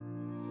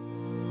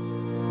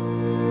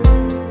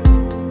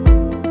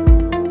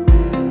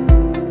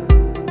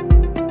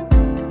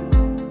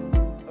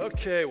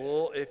Okay,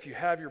 well, if you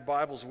have your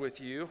Bibles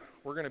with you,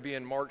 we're going to be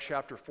in Mark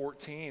chapter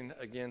 14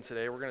 again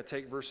today. We're going to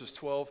take verses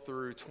 12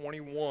 through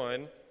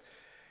 21.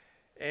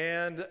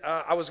 And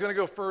I was going to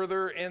go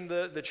further in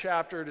the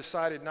chapter,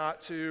 decided not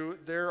to.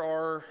 There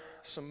are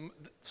some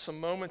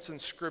moments in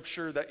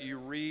Scripture that you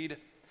read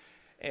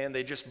and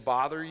they just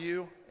bother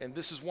you. And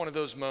this is one of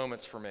those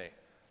moments for me.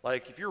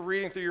 Like if you're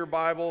reading through your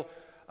Bible,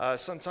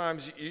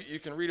 sometimes you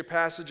can read a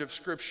passage of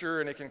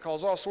Scripture and it can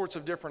cause all sorts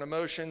of different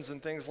emotions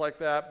and things like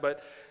that.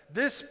 But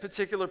this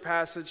particular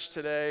passage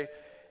today,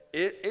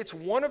 it's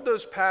one of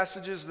those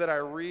passages that I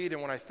read,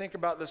 and when I think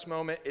about this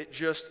moment,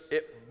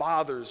 it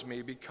bothers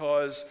me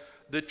because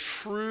the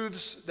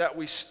truths that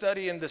we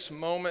study in this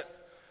moment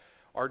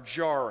are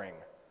jarring.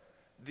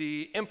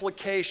 The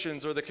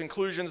implications or the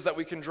conclusions that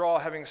we can draw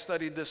having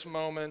studied this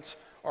moment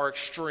are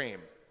extreme.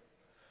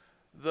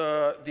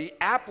 The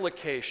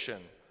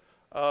application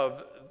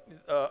of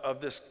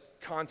this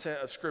content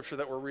of Scripture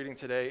that we're reading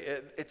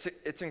today,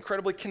 it's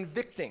incredibly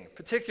convicting,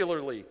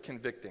 particularly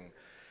convicting.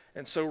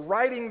 And so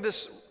writing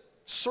this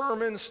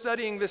sermon,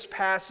 studying this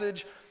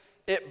passage,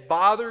 it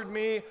bothered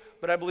me,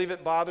 but I believe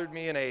it bothered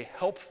me in a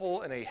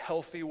helpful and a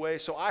healthy way.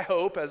 So I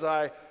hope as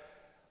I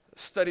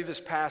study this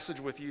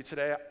passage with you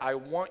today, I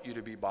want you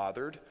to be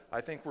bothered.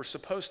 I think we're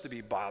supposed to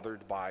be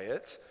bothered by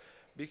it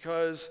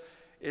because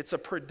it's a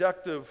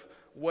productive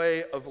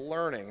way of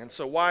learning. And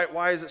so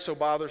why is it so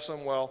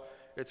bothersome? Well,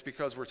 it's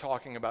because we're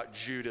talking about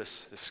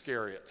Judas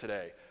Iscariot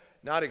today.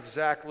 Not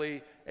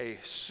exactly a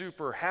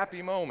super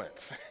happy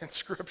moment in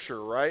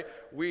Scripture, right?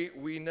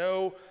 We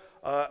know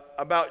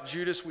about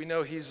Judas. We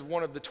know he's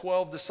one of the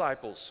 12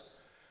 disciples.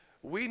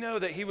 We know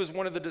that he was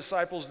one of the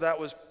disciples that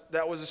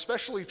was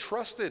especially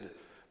trusted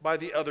by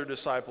the other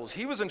disciples.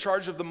 He was in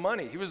charge of the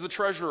money. He was the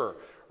treasurer,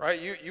 right?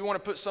 You want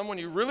to put someone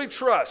you really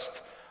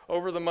trust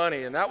over the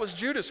money, and that was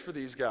Judas for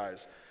these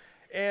guys.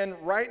 And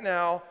right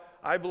now,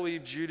 I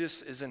believe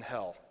Judas is in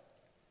hell.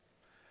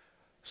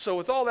 So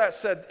with all that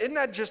said, isn't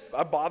that just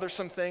a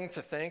bothersome thing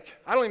to think?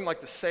 I don't even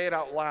like to say it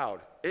out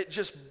loud. It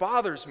just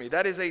bothers me.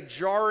 That is a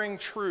jarring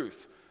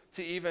truth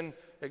to even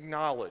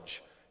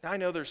acknowledge. Now, I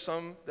know there's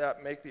some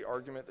that make the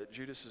argument that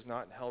Judas is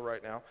not in hell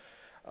right now.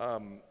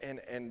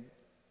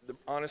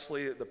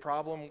 Honestly, the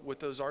problem with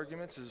those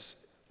arguments is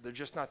they're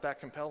just not that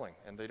compelling,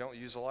 and they don't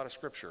use a lot of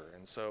Scripture.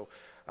 And so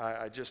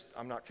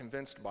I'm not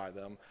convinced by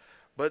them.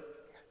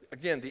 But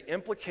again, the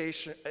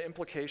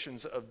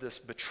implications of this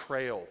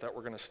betrayal that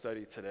we're going to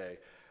study today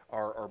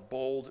are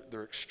bold,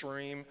 they're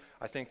extreme.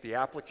 I think the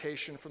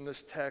application from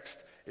this text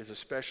is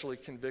especially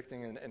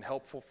convicting and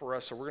helpful for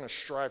us. So we're going to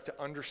strive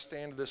to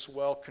understand this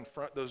well,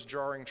 confront those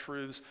jarring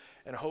truths,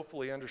 and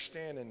hopefully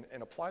understand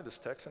and apply this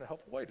text in a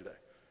helpful way today.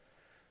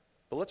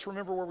 But let's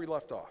remember where we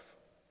left off.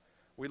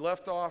 We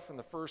left off in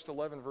the first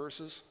 11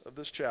 verses of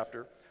this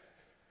chapter.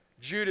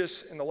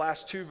 Judas, in the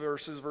last two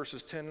verses,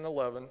 verses 10 and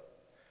 11,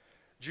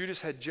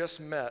 Judas had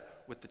just met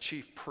with the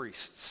chief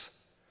priests.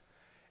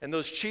 And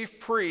those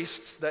chief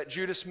priests that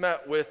Judas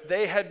met with,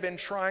 they had been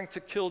trying to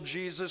kill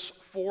Jesus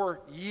for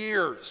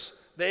years.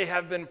 They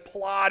have been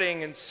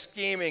plotting and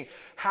scheming.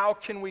 How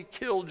can we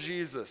kill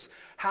Jesus?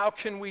 How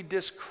can we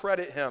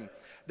discredit him?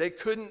 They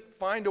couldn't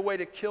find a way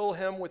to kill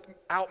him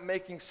without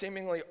making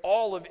seemingly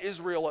all of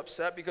Israel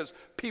upset because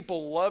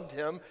people loved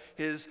him.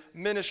 His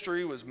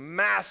ministry was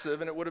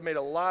massive, and it would have made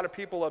a lot of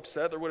people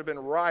upset. There would have been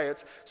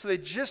riots. So they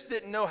just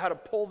didn't know how to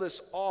pull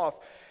this off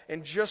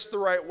in just the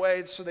right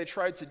way, so they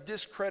tried to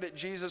discredit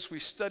Jesus. We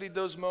studied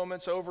those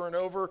moments over and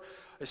over,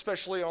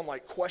 especially on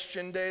like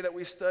Question Day that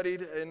we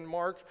studied in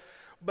Mark.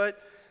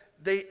 But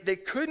they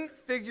couldn't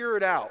figure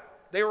it out.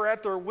 They were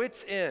at their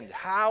wits' end.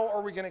 How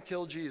are we going to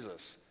kill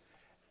Jesus?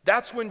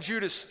 That's when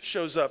Judas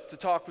shows up to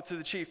talk to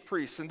the chief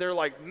priests, and they're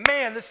like,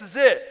 man, this is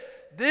it.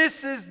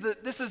 This is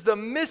the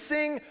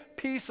missing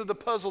piece of the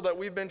puzzle that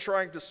we've been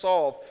trying to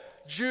solve.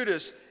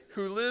 Judas,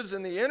 who lives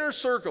in the inner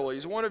circle,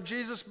 he's one of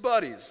Jesus'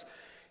 buddies.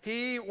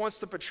 He wants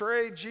to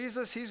betray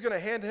Jesus. He's going to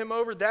hand him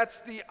over. That's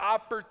the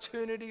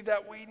opportunity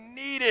that we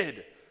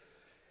needed.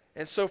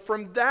 And so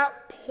from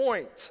that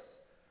point,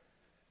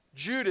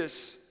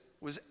 Judas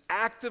was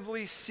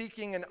actively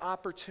seeking an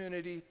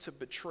opportunity to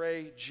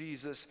betray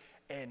Jesus,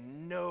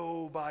 and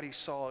nobody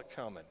saw it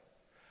coming.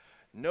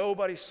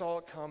 Nobody saw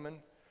it coming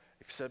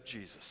except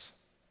Jesus.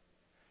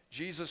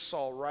 Jesus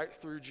saw right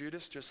through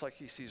Judas, just like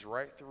he sees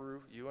right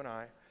through you and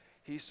I.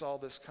 He saw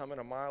this coming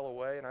a mile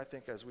away, and I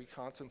think as we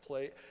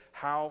contemplate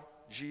how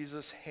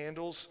Jesus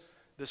handles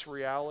this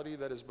reality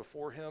that is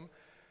before him,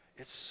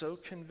 it's so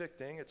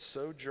convicting, it's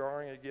so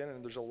jarring again,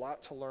 and there's a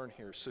lot to learn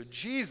here. So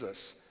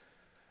Jesus,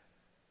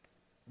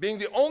 being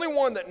the only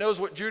one that knows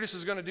what Judas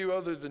is going to do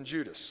other than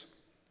Judas,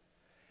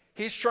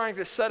 he's trying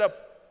to set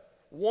up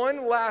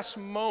one last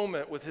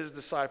moment with his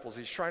disciples.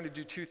 He's trying to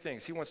do two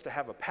things. He wants to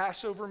have a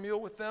Passover meal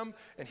with them,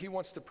 and he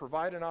wants to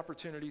provide an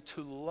opportunity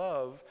to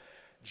love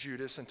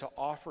Judas and to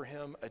offer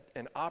him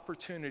an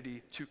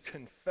opportunity to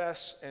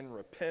confess and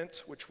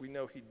repent, which we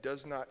know he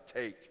does not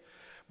take.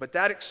 But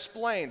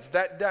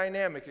that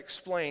dynamic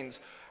explains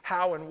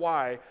how and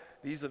why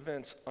these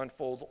events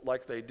unfold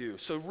like they do.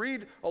 So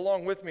read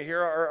along with me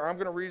here, or I'm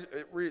going to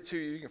read it to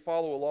you. You can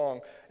follow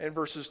along in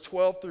verses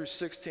 12 through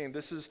 16.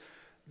 This is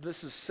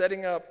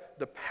setting up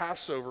the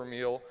Passover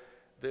meal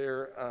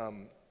there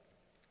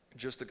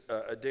just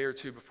a day or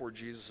two before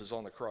Jesus is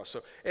on the cross.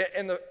 So,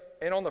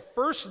 and on the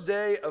first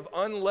day of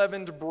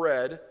unleavened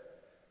bread,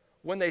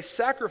 when they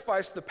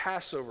sacrificed the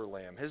Passover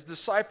lamb, his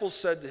disciples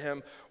said to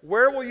him,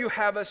 "Where will you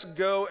have us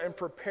go and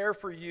prepare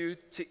for you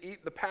to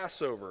eat the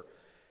Passover?"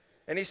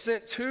 And he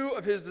sent 2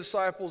 of his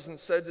disciples and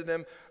said to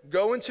them,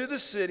 "Go into the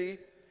city,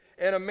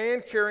 and a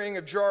man carrying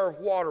a jar of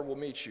water will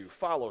meet you.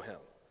 Follow him.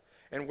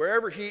 And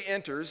wherever he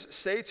enters,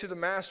 say to the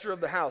master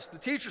of the house, 'The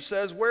teacher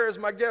says, where is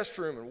my guest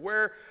room, and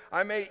where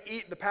I may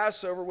eat the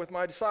Passover with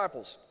my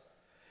disciples?'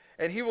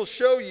 And he will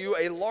show you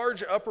a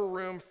large upper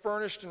room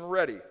furnished and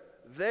ready.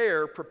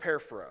 There prepare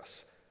for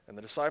us." And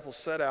the disciples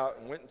set out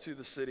and went into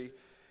the city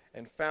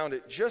and found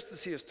it just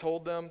as he has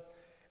told them,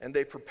 and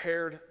they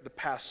prepared the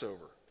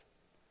Passover.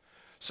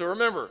 So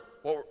remember,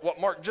 what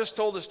Mark just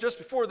told us just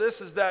before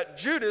this is that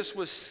Judas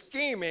was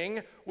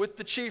scheming with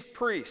the chief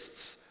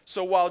priests.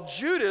 So while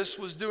Judas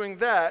was doing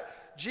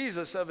that,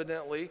 Jesus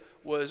evidently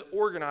was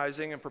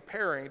organizing and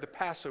preparing the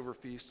Passover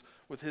feast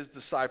with his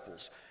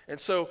disciples. And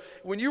so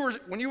when you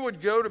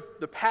would go to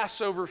the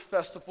Passover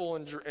festival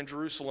in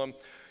Jerusalem,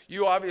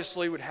 you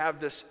obviously would have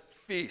this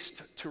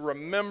feast to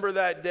remember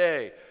that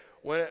day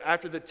when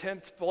after the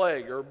 10th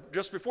plague, or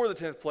just before the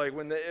 10th plague,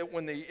 when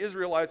the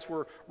Israelites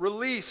were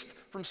released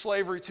from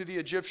slavery to the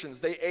Egyptians.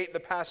 They ate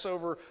the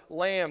Passover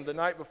lamb the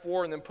night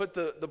before and then put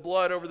the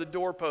blood over the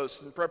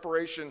doorposts in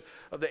preparation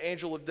of the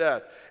angel of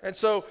death. And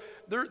so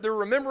they're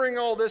remembering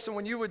all this, and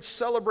when you would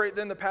celebrate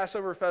then the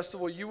Passover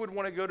festival, you would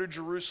want to go to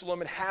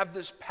Jerusalem and have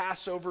this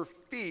Passover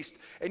feast.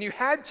 And you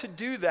had to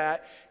do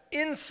that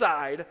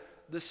inside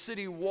the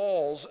city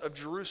walls of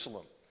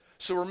Jerusalem.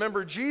 So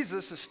remember,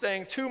 Jesus is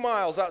staying 2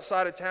 miles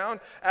outside of town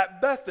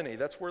at Bethany.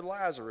 That's where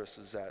Lazarus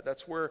is at.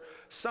 That's where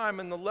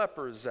Simon the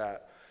leper is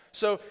at.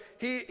 So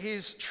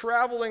he's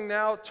traveling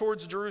now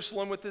towards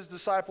Jerusalem with his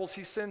disciples.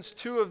 He sends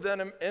 2 of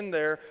them in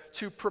there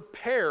to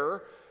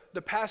prepare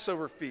the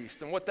Passover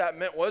feast. And what that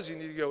meant was you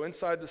need to go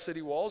inside the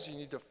city walls. You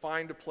need to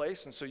find a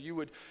place. And so you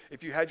would,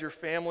 if you had your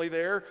family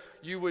there,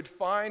 you would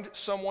find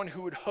someone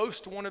who would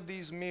host one of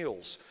these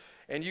meals.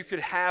 And you could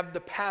have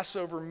the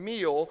Passover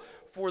meal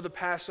for the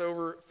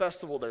Passover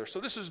festival there.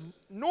 So this is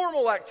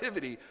normal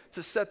activity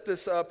to set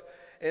this up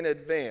in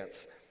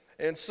advance.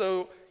 And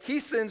so he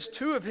sends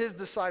 2 of his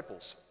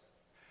disciples.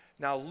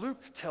 Now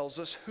Luke tells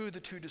us who the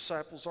 2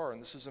 disciples are,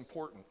 and this is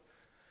important.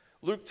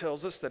 Luke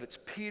tells us that it's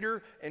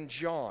Peter and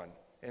John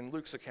in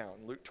Luke's account,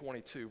 in Luke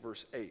 22,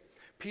 verse 8.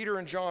 Peter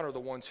and John are the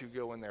ones who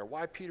go in there.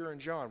 Why Peter and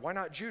John? Why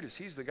not Judas?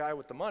 He's the guy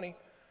with the money.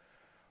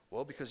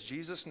 Well, because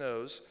Jesus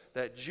knows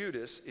that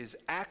Judas is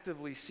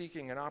actively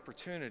seeking an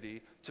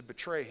opportunity to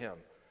betray him.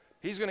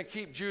 He's going to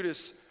keep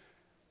Judas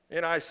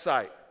in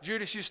eyesight.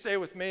 Judas, you stay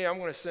with me. I'm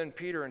going to send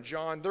Peter and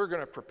John. They're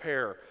going to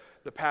prepare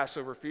the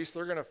Passover feast.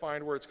 They're going to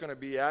find where it's going to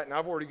be at, and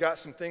I've already got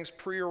some things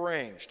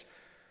prearranged.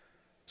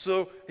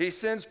 So he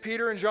sends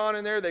Peter and John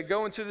in there. They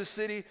go into the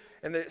city,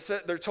 and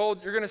they're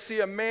told, you're going to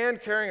see a man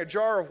carrying a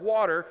jar of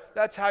water.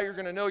 That's how you're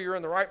going to know you're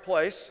in the right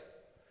place.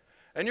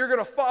 And you're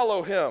going to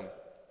follow him.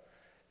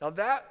 Now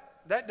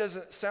that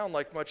doesn't sound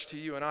like much to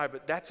you and I,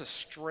 but that's a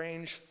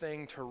strange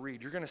thing to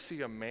read. You're going to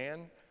see a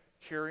man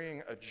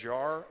carrying a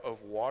jar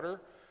of water.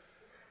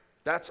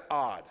 That's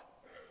odd,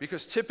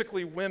 because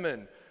typically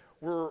women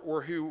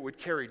were who would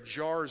carry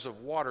jars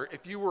of water.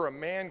 If you were a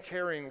man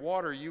carrying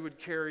water, you would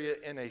carry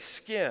it in a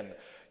skin.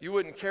 You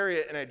wouldn't carry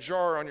it in a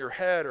jar on your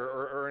head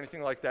or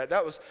anything like that.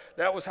 That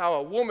was how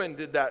a woman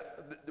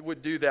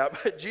would do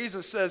that. But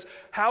Jesus says,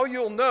 how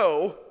you'll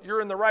know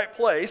you're in the right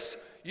place,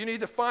 you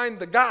need to find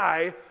the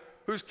guy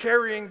who's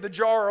carrying the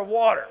jar of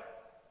water,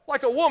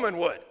 like a woman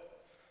would.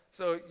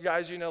 So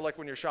guys, you know, like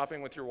when you're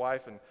shopping with your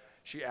wife and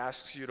she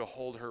asks you to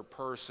hold her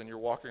purse and you're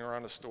walking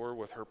around the store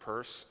with her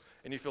purse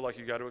and you feel like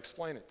you got to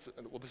explain it.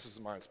 Well, this is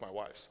mine, it's my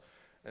wife's.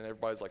 And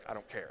everybody's like, I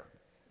don't care.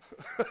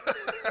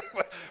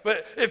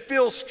 but it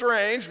feels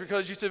strange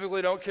because you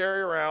typically don't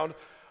carry around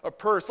a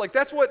purse. Like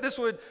that's what this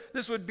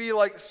would be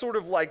like, sort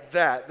of like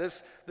that.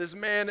 This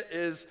man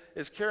is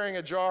carrying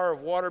a jar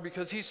of water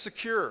because he's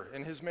secure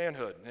in his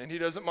manhood and he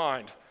doesn't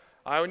mind.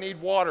 I need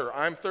water.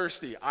 I'm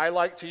thirsty. I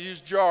like to use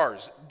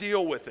jars.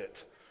 Deal with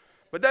it.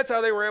 But that's how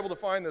they were able to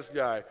find this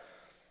guy.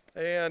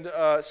 And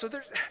so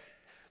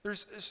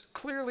there's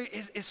clearly,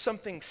 is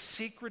something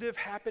secretive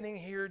happening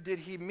here? Did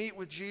he meet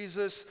with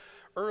Jesus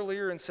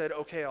earlier and said,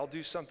 okay, I'll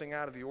do something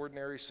out of the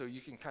ordinary so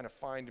you can kind of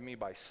find me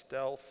by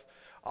stealth?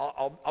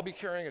 I'll be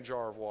carrying a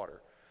jar of water.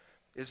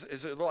 Is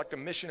it like a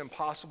Mission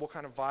Impossible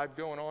kind of vibe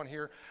going on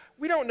here?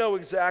 We don't know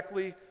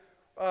exactly.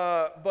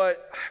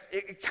 But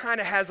it kind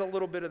of has a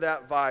little bit of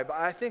that vibe.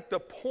 I think the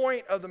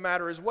point of the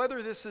matter is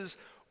whether this is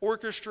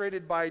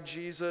orchestrated by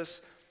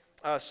Jesus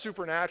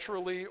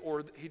supernaturally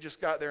or he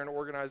just got there and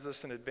organized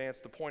this in advance,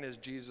 the point is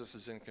Jesus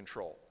is in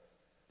control.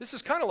 This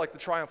is kind of like the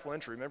triumphal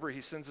entry. Remember,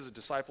 he sends his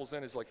disciples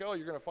in. He's like, oh,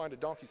 you're going to find a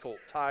donkey colt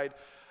tied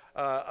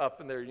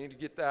up in there. You need to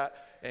get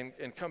that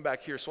and come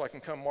back here so I can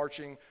come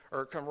marching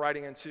or come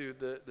riding into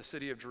the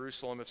city of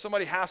Jerusalem. If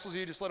somebody hassles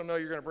you, just let them know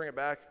you're going to bring it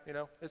back.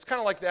 It's kind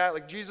of like that.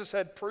 Like Jesus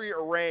had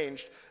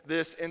prearranged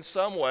this in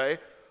some way,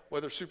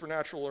 whether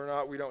supernatural or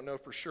not, we don't know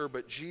for sure.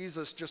 But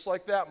Jesus, just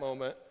like that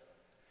moment,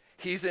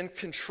 he's in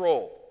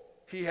control.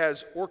 He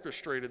has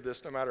orchestrated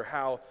this no matter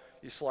how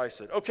you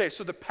slice it. Okay,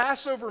 so the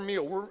Passover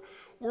meal.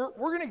 We're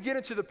going to get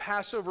into the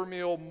Passover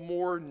meal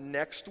more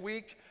next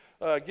week,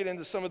 get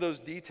into some of those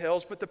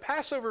details. But the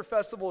Passover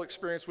festival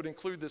experience would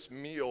include this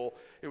meal.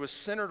 It was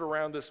centered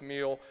around this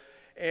meal.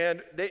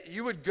 And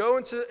you would go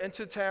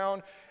into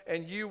town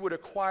and you would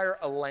acquire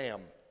a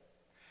lamb.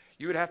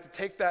 You would have to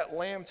take that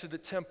lamb to the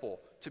temple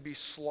to be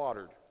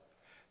slaughtered.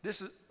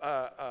 This is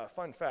a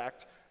fun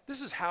fact. This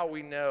is how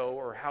we know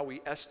or how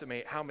we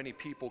estimate how many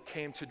people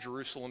came to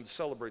Jerusalem to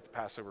celebrate the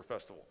Passover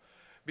festival.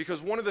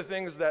 Because one of the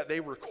things that they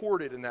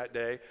recorded in that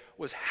day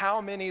was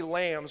how many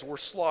lambs were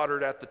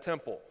slaughtered at the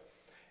temple.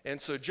 And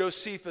so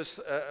Josephus,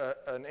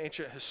 an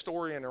ancient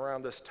historian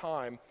around this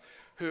time,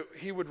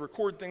 he would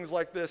record things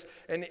like this,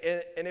 and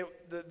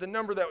the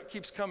number that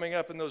keeps coming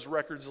up in those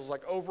records is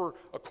like over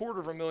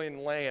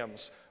 250,000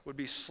 lambs would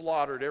be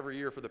slaughtered every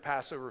year for the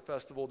Passover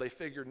festival. They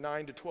figured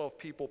 9 to 12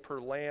 people per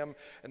lamb,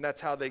 and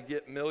that's how they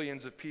get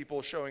millions of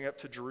people showing up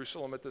to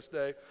Jerusalem at this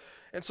day.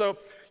 And so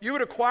you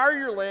would acquire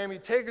your lamb,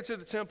 you'd take it to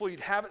the temple, you'd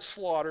have it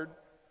slaughtered,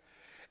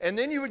 and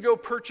then you would go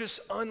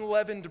purchase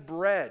unleavened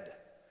bread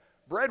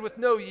with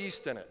no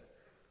yeast in it.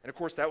 And of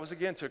course, that was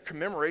again to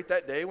commemorate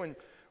that day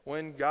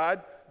when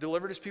God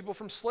delivered his people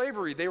from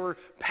slavery. They were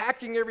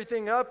packing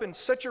everything up in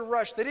such a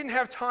rush. They didn't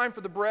have time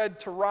for the bread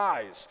to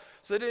rise.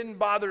 So they didn't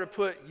bother to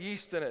put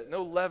yeast in it,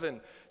 no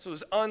leaven. So it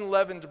was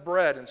unleavened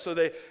bread. And so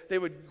they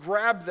would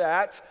grab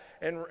that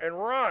and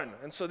run.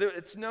 And so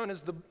it's known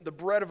as the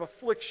bread of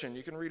affliction.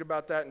 You can read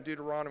about that in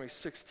Deuteronomy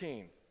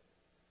 16.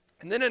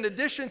 And then in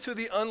addition to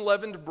the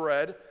unleavened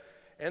bread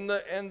and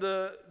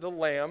the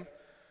lamb,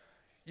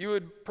 you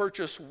would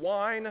purchase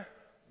wine,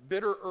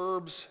 bitter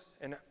herbs,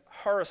 and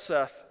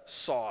hariseth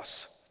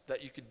sauce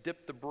that you could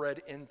dip the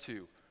bread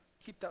into.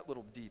 Keep that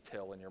little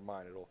detail in your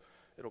mind.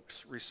 It'll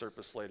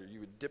resurface later. You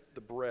would dip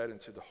the bread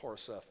into the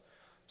hariseth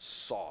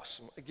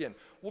sauce. Again,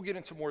 we'll get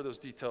into more of those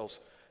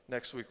details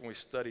next week when we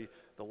study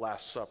the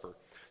Last Supper.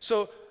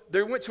 So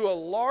they went to a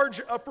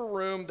large upper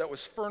room that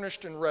was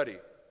furnished and ready,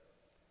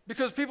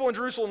 because people in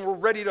Jerusalem were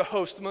ready to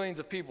host millions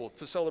of people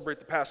to celebrate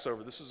the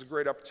Passover. This was a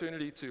great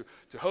opportunity to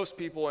host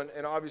people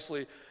and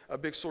obviously a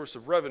big source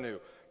of revenue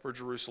for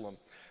Jerusalem.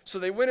 So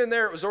they went in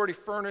there. It was already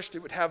furnished. It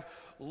would have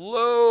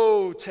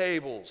low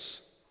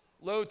tables.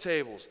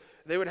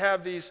 They would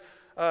have these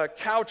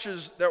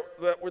couches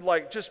that would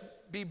like just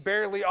be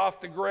barely off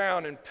the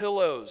ground and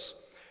pillows.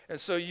 And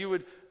so you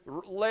would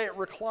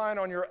recline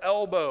on your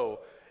elbow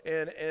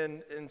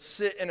and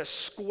sit in a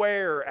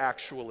square,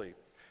 actually.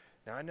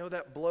 Now, I know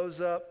that blows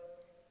up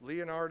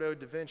Leonardo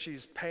da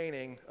Vinci's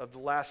painting of the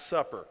Last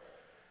Supper,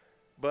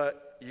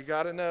 but you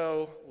got to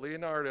know,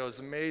 Leonardo, as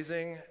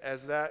amazing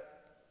as that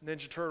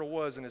Ninja Turtle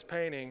was in his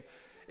painting,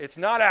 it's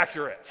not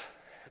accurate.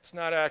 It's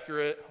not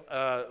accurate.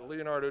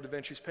 Leonardo da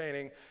Vinci's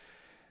painting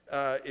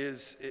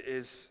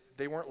is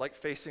they weren't like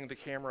facing the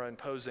camera and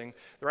posing,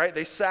 right?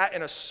 They sat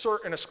in a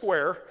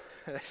square.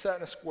 They sat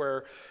in a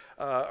square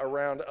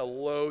around a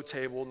low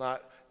table,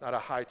 not a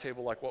high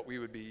table like what we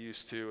would be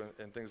used to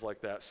and things like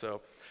that.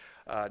 So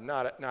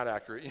not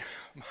accurate.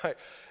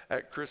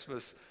 At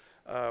Christmas,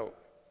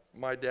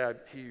 my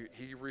dad,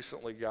 he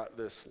recently got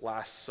this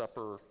Last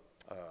Supper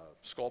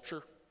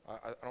sculpture.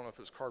 I don't know if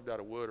it was carved out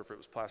of wood or if it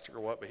was plastic or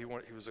what, but he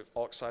was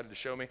all excited to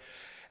show me.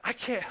 I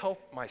can't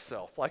help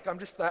myself. Like, I'm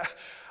just that,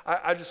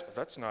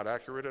 that's not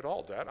accurate at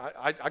all, Dad.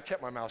 I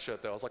kept my mouth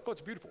shut, though. I was like, oh,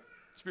 it's beautiful.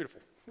 It's beautiful.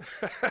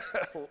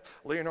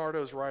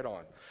 Leonardo's right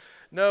on.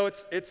 No,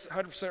 it's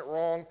 100%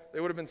 wrong.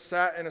 They would have been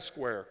sat in a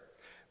square.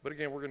 But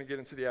again, we're going to get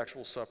into the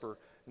actual supper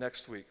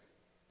next week.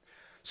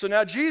 So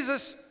now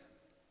Jesus,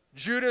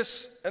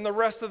 Judas, and the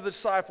rest of the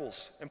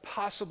disciples, and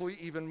possibly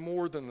even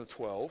more than the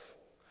 12,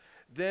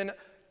 then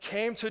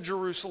came to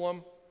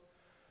Jerusalem.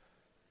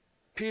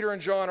 Peter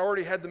and John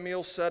already had the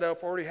meal set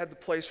up, already had the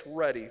place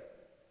ready.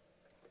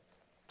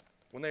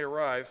 When they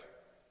arrive,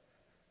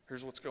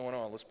 here's what's going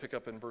on. Let's pick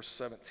up in verse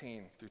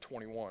 17 through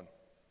 21.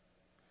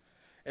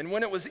 And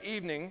when it was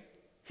evening,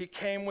 he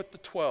came with the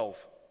 12.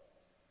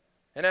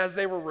 And as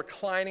they were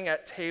reclining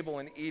at table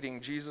and eating,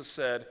 Jesus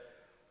said,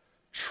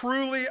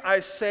 "Truly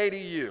I say to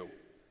you,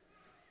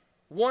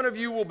 one of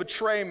you will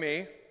betray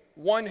me,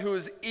 one who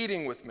is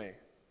eating with me."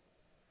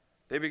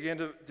 They began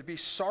to be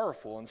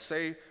sorrowful and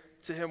say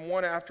to him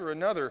one after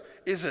another,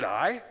 "Is it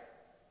I?"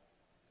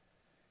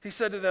 He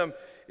said to them,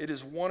 "It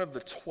is one of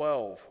the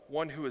 12,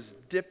 one who is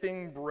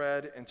dipping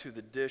bread into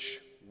the dish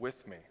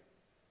with me.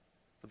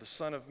 For the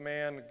Son of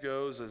Man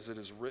goes as it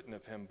is written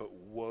of him, but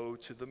woe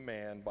to the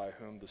man by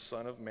whom the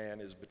Son of Man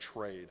is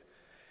betrayed.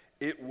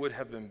 It would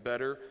have been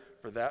better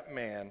for that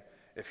man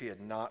if he had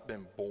not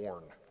been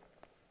born."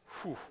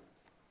 Whew.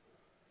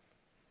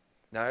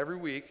 Now, every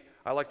week,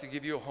 I like to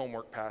give you a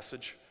homework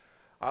passage.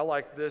 I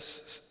like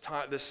this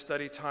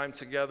study time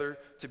together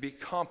to be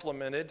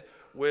complemented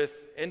with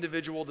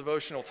individual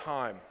devotional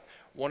time.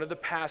 One of the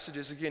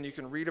passages, again, you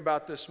can read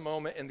about this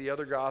moment in the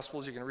other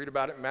Gospels. You can read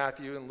about it in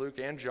Matthew and Luke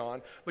and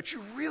John, but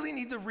you really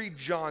need to read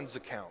John's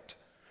account.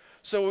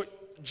 So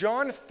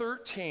John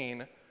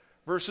 13,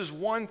 verses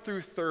 1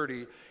 through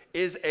 30,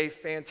 is a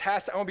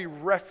fantastic, I'm going to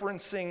be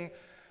referencing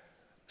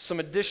some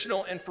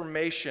additional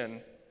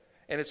information,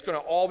 and it's going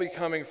to all be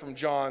coming from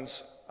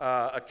John's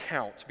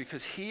account,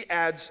 because he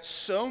adds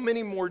so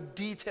many more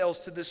details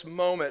to this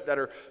moment that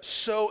are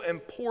so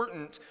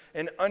important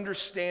in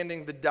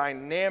understanding the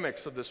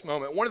dynamics of this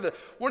moment. One of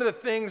the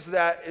things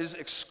that is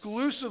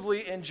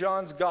exclusively in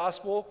John's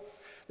gospel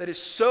that is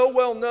so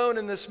well known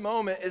in this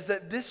moment is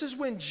that this is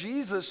when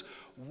Jesus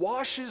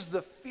washes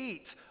the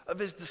feet of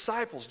his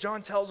disciples.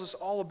 John tells us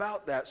all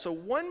about that. So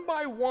one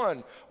by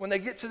one, when they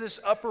get to this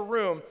upper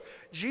room,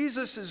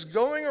 Jesus is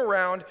going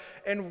around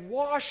and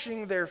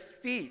washing their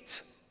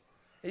feet.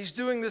 He's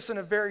doing this in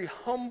a very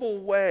humble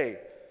way.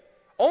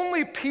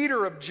 Only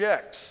Peter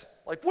objects.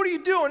 Like, what are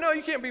you doing? No,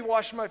 you can't be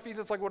washing my feet.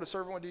 That's like what a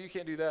servant would do. You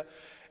can't do that.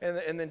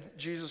 And then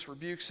Jesus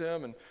rebukes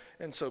him.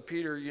 And so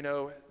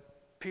Peter,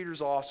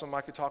 Peter's awesome. I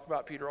could talk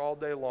about Peter all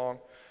day long.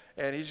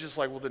 And he's just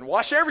like, well, then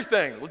wash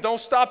everything. Don't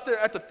stop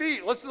at the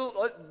feet.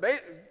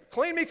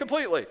 Clean me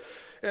completely.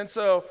 And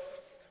so,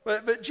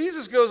 but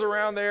Jesus goes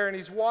around there and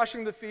he's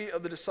washing the feet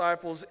of the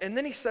disciples. And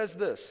then he says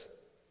this,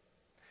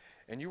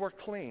 and you are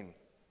clean,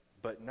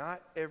 but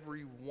not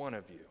every one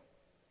of you.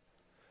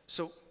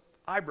 So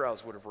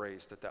eyebrows would have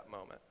raised at that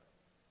moment.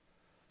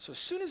 So as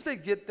soon as they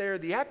get there,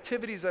 the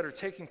activities that are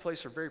taking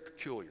place are very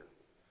peculiar.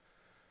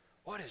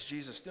 What is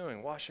Jesus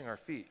doing, washing our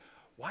feet?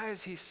 Why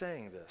is he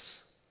saying this?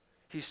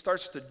 He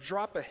starts to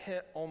drop a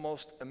hint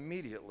almost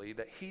immediately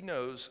that he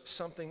knows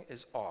something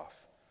is off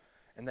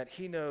and that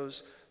he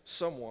knows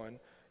someone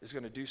is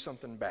going to do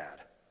something bad.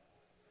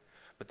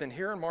 But then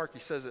here in Mark, he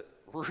says it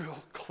real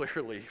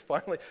clearly.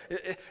 Finally,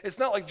 it's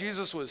not like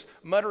Jesus was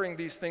muttering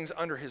these things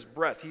under his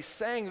breath. He's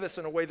saying this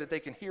in a way that they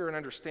can hear and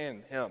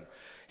understand him.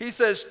 He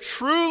says,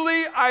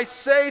 truly I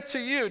say to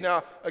you.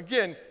 Now,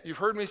 again, you've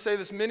heard me say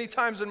this many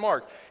times in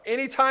Mark.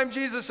 Anytime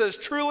Jesus says,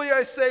 truly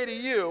I say to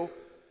you,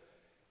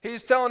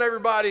 he's telling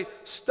everybody,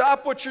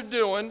 stop what you're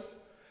doing.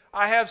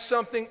 I have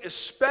something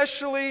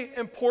especially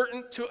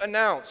important to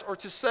announce or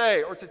to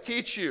say or to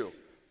teach you.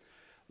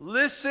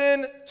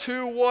 Listen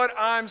to what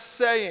I'm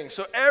saying.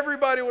 So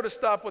everybody would have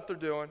stopped what they're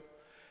doing.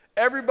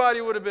 Everybody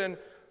would have been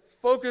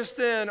focused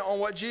in on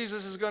what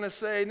Jesus is going to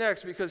say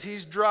next, because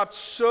he's dropped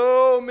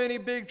so many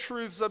big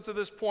truths up to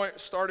this point,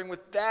 starting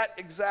with that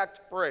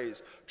exact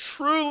phrase.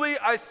 Truly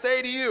I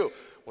say to you.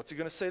 What's he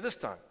going to say this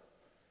time?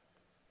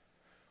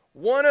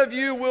 One of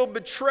you will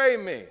betray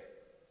me.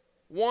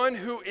 One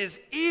who is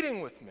eating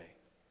with me.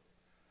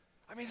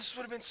 I mean, this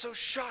would have been so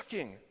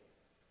shocking.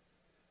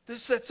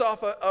 This sets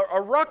off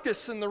a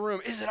ruckus in the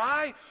room. Is it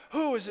I?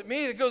 Who? Is it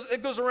me?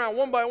 It goes around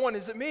one by one.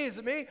 Is it me? Is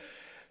it me?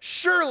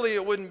 Surely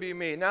it wouldn't be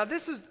me. Now,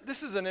 this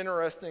is an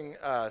interesting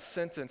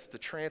sentence to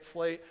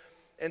translate.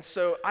 And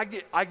so I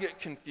get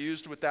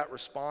confused with that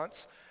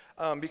response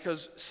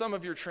because some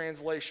of your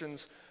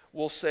translations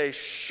will say,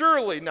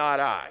 surely not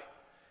I.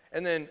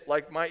 And then,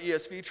 like, my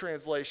ESV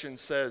translation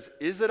says,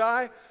 is it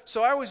I?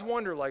 So I always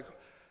wonder, like,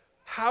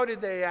 how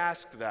did they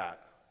ask that?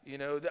 You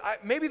know,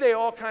 maybe they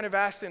all kind of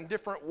asked in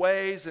different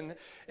ways, and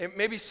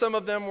maybe some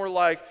of them were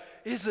like,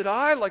 is it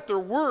I? Like, they're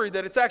worried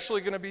that it's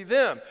actually going to be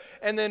them.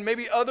 And then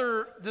maybe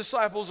other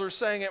disciples are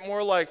saying it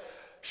more like,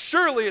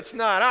 surely it's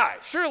not I.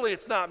 Surely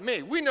it's not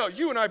me. We know,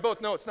 you and I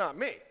both know it's not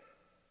me,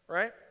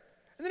 right?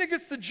 And then it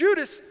gets to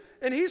Judas,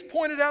 and he's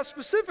pointed out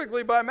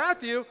specifically by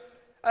Matthew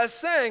as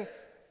saying,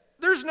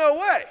 there's no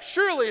way.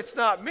 Surely it's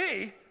not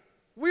me.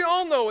 We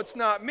all know it's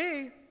not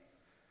me.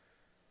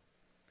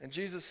 And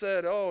Jesus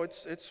said, oh,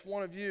 it's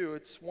one of you.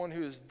 It's one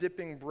who is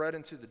dipping bread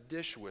into the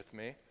dish with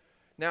me.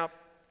 Now,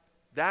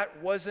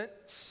 that wasn't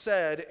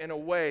said in a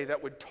way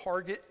that would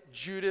target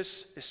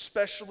Judas,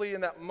 especially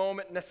in that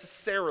moment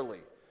necessarily.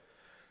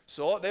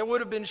 So they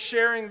would have been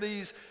sharing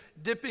these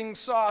dipping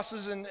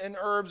sauces and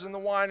herbs and the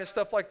wine and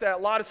stuff like that.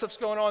 A lot of stuff's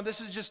going on.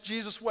 This is just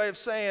Jesus' way of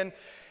saying,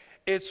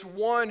 it's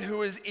one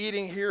who is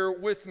eating here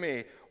with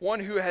me, one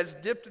who has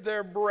dipped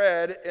their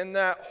bread in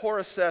that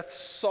Horseth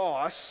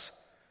sauce.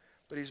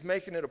 But he's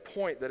making it a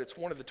point that it's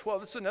one of the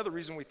 12. This is another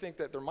reason we think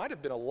that there might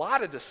have been a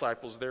lot of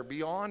disciples there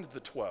beyond the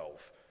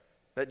 12.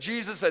 That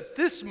Jesus at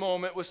this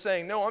moment was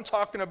saying, no, I'm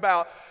talking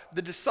about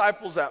the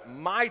disciples at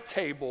my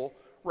table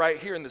right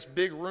here in this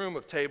big room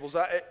of tables.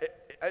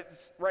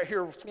 It's right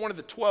here, it's one of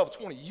the 12. It's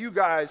one of you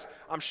guys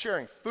I'm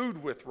sharing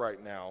food with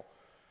right now.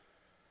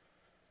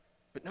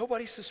 But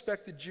nobody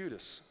suspected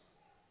Judas.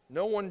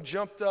 No one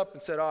jumped up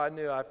and said, oh,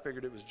 I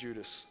figured it was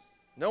Judas.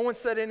 No one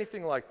said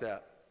anything like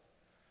that.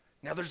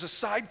 Now, there's a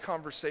side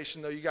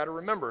conversation, though, you got to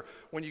remember.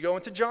 When you go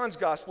into John's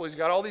gospel, he's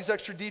got all these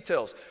extra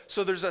details.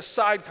 So there's a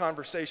side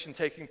conversation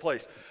taking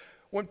place.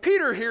 When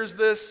Peter hears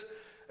this,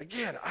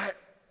 again,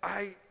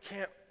 I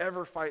can't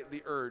ever fight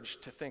the urge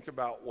to think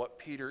about what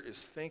Peter is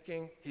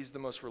thinking. He's the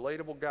most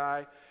relatable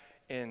guy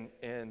in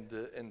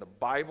the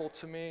Bible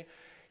to me,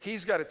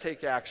 he's got to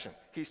take action.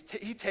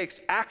 He takes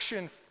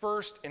action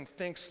first and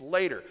thinks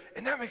later.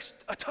 And that makes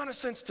a ton of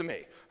sense to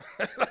me.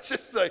 That's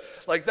just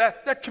like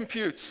that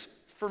computes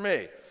for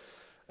me,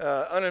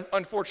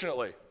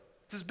 unfortunately.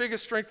 It's his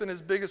biggest strength and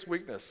his biggest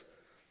weakness.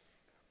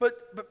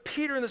 But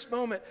Peter in this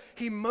moment,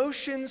 he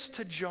motions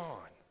to John,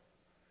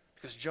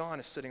 because John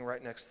is sitting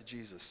right next to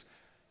Jesus.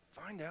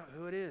 Find out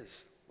who it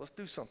is. Let's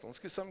do something. Let's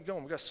get something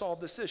going. We've got to solve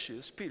this issue.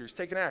 This is Peter's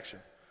taking action.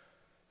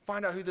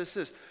 Find out who this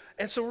is.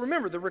 And so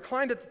remember, they're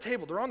reclined at the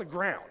table. They're on the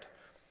ground.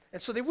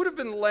 And so they wouldn't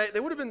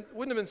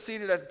have been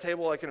seated at the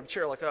table like in a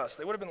chair like us.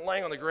 They would have been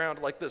laying on the ground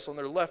like this, on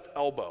their left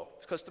elbow.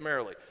 It's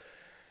customarily.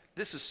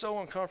 This is so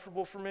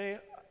uncomfortable for me.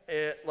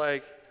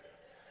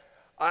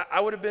 I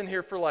would have been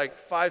here for like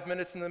 5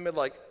 minutes in the middle,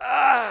 like,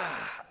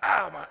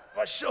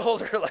 my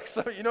shoulder. Like,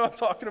 so, you know what I'm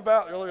talking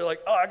about? You're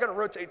like, I got to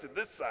rotate to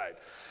this side.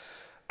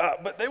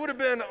 But they would have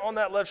been on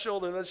that left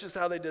shoulder. That's just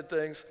how they did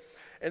things.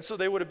 And so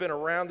they would have been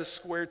around this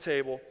square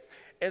table.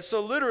 And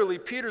so literally,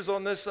 Peter's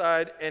on this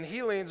side, and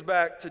he leans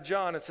back to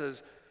John and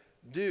says,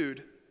 dude,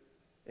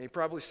 and he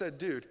probably said,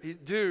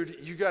 dude,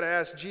 you got to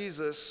ask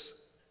Jesus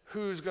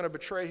who's going to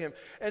betray him.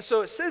 And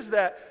so it says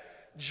that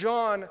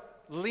John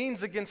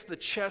leans against the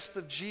chest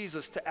of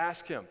Jesus to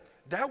ask him.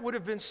 That would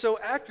have been so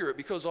accurate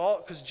because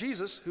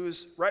Jesus, who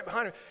is right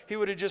behind him, he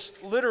would have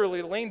just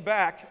literally leaned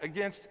back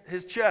against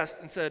his chest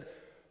and said,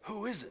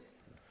 who is it?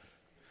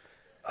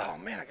 Oh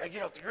man, I got to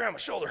get off the ground, my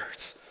shoulder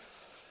hurts.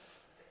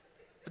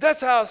 But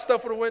that's how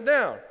stuff would have went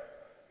down.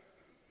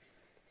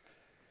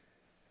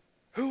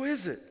 Who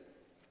is it?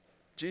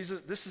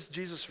 Jesus, this is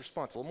Jesus'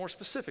 response, a little more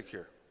specific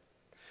here.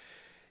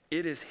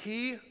 It is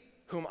he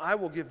whom I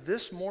will give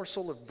this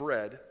morsel of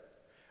bread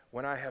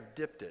when I have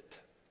dipped it.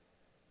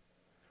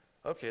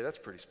 Okay, that's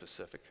pretty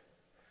specific.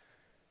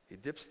 He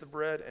dips the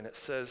bread, and it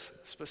says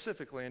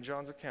specifically in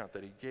John's account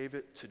that he gave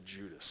it to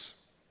Judas.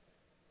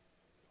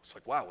 It's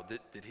like, wow, well,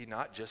 did he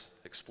not just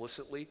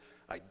explicitly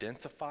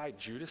identify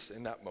Judas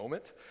in that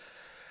moment?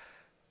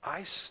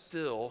 Now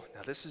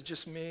this is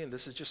just me and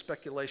this is just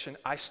speculation,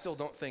 I still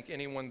don't think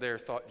anyone there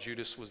thought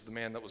Judas was the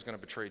man that was going to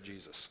betray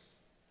Jesus.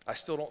 I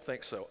still don't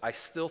think so. I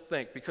still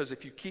think, because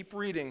if you keep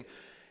reading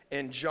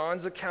in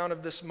John's account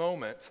of this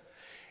moment,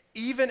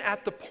 even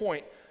at the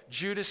point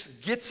Judas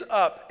gets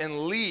up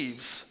and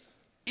leaves,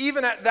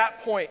 even at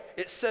that point,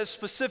 it says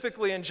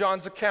specifically in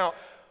John's account,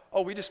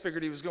 we just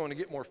figured he was going to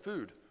get more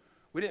food.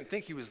 We didn't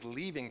think he was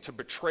leaving to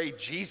betray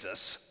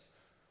Jesus.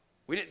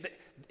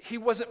 He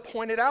wasn't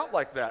pointed out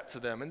like that to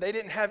them, and they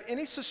didn't have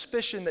any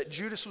suspicion that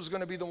Judas was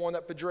going to be the one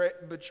that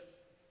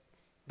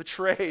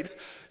betrayed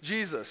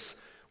Jesus.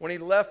 When he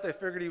left, they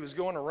figured he was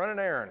going to run an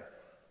errand,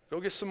 go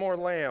get some more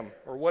lamb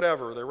or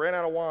whatever. They ran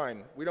out of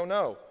wine. We don't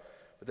know,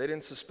 but they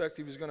didn't suspect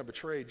he was going to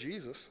betray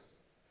Jesus.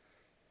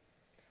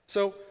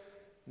 So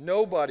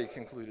nobody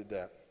concluded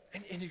that.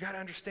 And you got to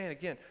understand,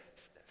 again,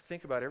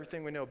 think about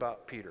everything we know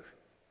about Peter.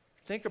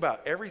 Think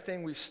about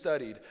everything we've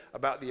studied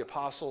about the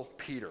Apostle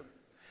Peter.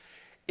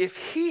 If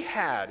he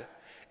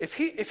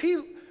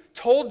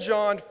told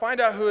John,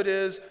 find out who it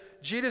is,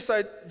 Jesus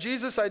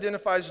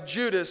identifies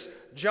Judas,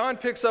 John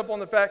picks up on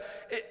the fact,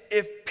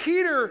 if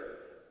Peter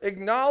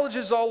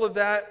acknowledges all of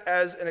that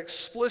as an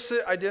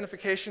explicit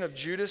identification of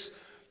Judas,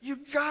 you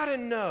gotta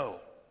know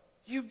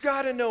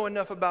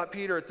enough about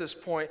Peter at this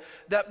point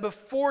that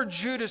before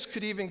Judas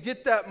could even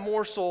get that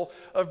morsel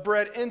of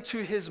bread into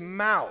his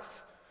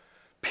mouth,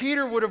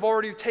 Peter would have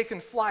already taken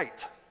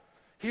flight.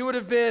 He would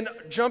have been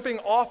jumping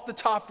off the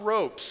top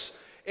ropes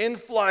in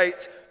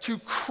flight to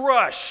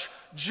crush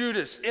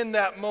Judas in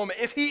that moment.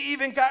 If he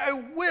even got a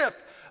whiff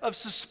of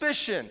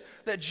suspicion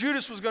that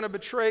Judas was going to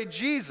betray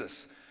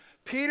Jesus,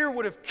 Peter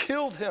would have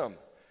killed him.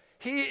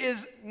 He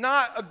is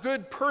not a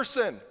good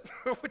person,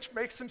 which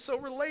makes him so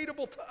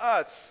relatable to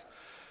us.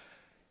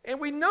 And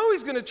we know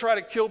he's going to try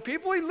to kill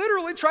people. He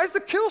literally tries to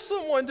kill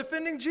someone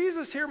defending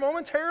Jesus here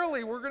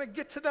momentarily. We're going to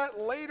get to that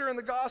later in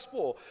the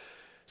gospel.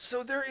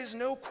 So there is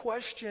no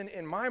question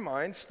in my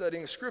mind,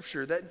 studying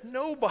Scripture, that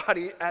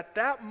nobody at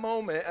that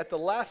moment at the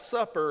Last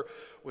Supper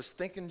was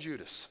thinking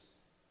Judas.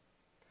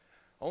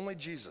 Only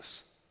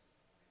Jesus.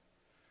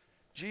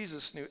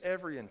 Jesus knew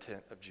every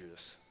intent of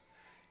Judas.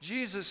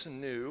 Jesus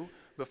knew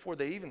before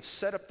they even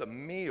set up the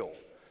meal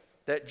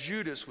that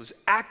Judas was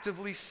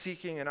actively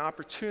seeking an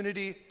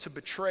opportunity to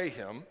betray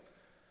him.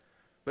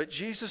 But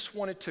Jesus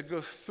wanted to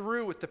go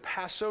through with the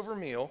Passover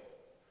meal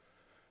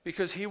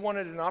because he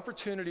wanted an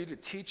opportunity to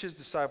teach his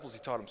disciples. He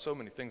taught them so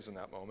many things in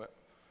that moment.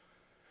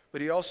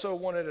 But he also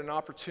wanted an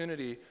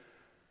opportunity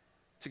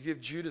to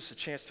give Judas a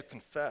chance to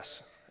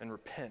confess and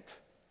repent,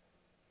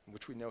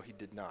 which we know he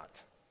did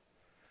not.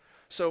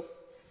 So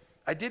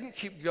I didn't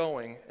keep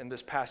going in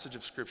this passage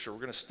of Scripture. We're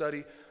going to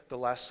study the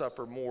Last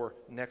Supper more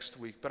next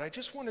week, but I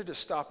just wanted to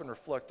stop and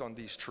reflect on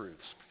these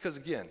truths. Because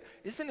again,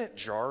 isn't it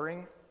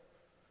jarring?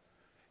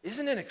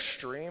 Isn't it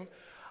extreme?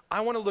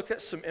 I want to look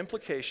at some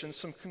implications,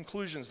 some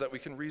conclusions that we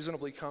can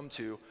reasonably come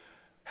to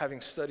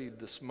having studied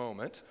this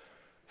moment.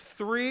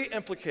 3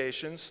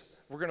 implications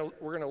we're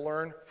gonna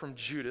learn from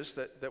Judas,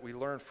 that we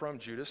learned from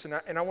Judas.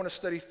 And I want to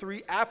study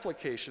 3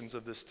 applications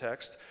of this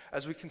text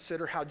as we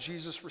consider how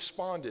Jesus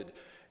responded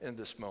in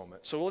this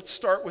moment. So let's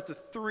start with the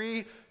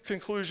 3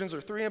 conclusions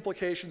or 3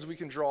 implications we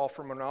can draw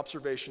from an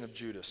observation of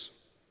Judas.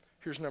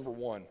 Here's number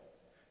 1,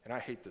 and I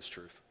hate this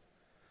truth.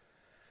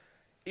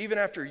 Even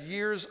after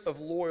years of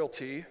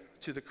loyalty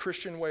to the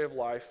Christian way of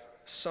life,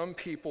 some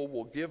people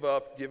will give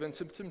up, give in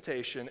to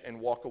temptation,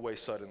 and walk away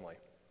suddenly.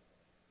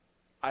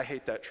 I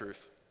hate that truth.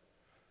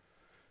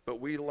 But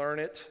we learn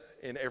it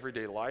in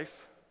everyday life,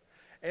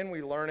 and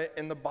we learn it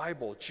in the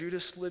Bible.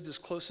 Judas lived as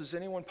close as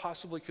anyone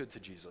possibly could to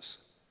Jesus.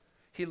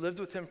 He lived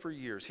with him for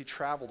years. He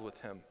traveled with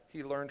him.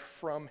 He learned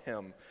from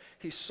him.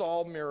 He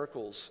saw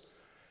miracles.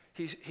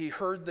 He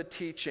heard the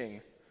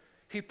teaching.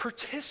 He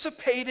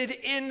participated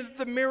in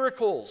the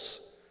miracles.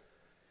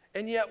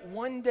 And yet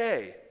one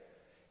day,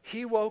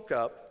 he woke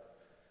up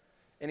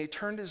and he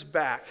turned his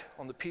back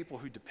on the people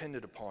who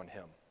depended upon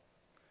him.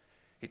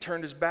 He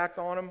turned his back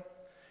on them,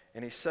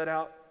 and he set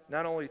out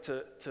not only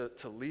to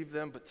leave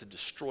them, but to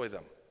destroy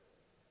them.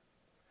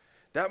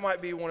 That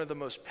might be one of the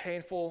most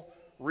painful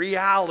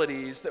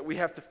realities that we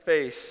have to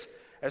face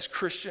as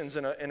Christians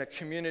in a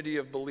community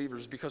of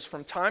believers, because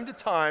from time to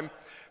time,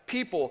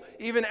 people,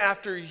 even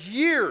after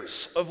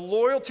years of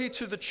loyalty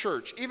to the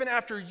church, even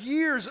after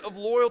years of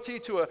loyalty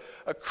to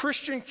a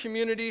Christian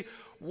community,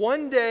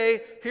 one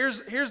day, here's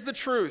the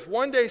truth,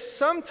 one day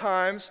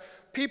sometimes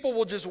people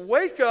will just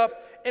wake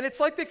up and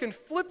it's like they can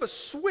flip a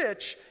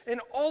switch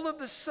and all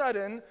of a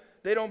sudden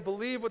they don't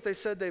believe what they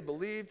said they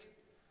believed,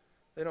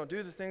 they don't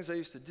do the things they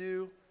used to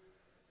do,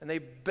 and they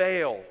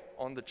bail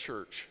on the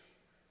church.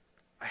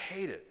 I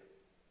hate it,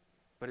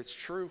 but it's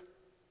true.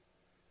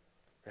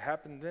 It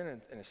happened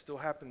then, and it still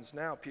happens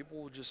now.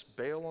 People will just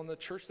bail on the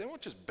church. They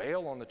won't just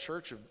bail on the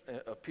church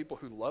of people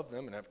who love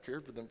them and have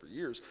cared for them for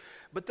years,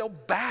 but they'll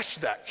bash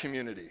that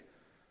community.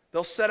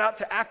 They'll set out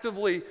to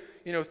actively,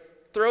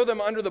 throw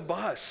them under the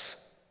bus.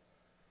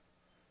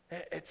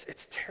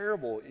 It's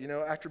terrible,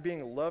 after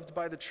being loved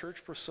by the church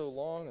for so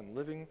long and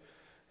living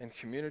in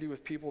community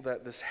with people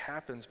that this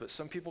happens, but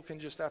some people can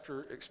just,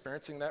 after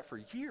experiencing that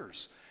for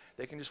years,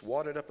 they can just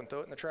wad it up and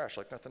throw it in the trash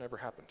like nothing ever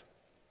happened.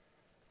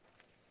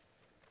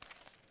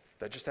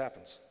 That just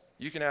happens.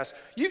 You can ask,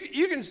 you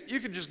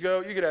could just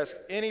go, you could ask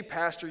any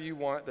pastor you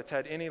want that's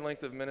had any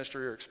length of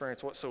ministry or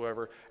experience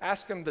whatsoever,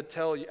 ask them to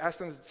tell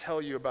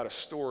you about a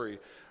story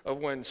of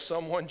when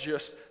someone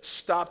just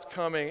stopped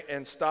coming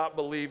and stopped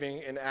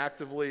believing and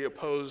actively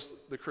opposed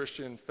the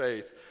Christian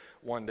faith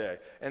one day.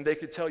 And they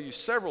could tell you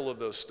several of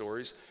those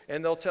stories,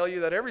 and they'll tell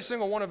you that every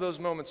single one of those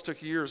moments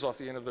took years off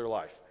the end of their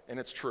life. And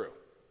it's true,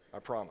 I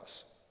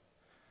promise.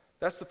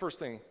 That's the first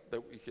thing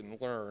that we can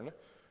learn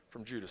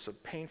from Judas, a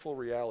painful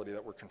reality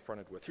that we're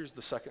confronted with. Here's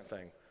the second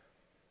thing.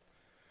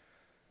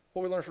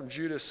 What we learn from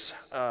Judas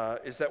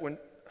is that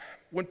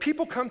when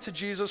people come to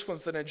Jesus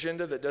with an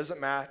agenda that doesn't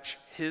match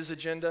his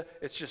agenda,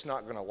 it's just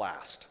not going to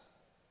last.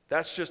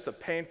 That's just a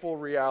painful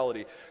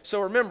reality. So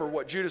remember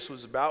what Judas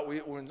was about.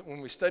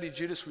 When we study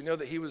Judas, we know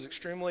that he was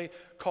extremely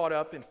caught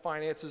up in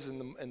finances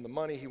and the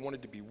money. He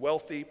wanted to be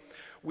wealthy.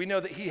 We know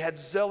that he had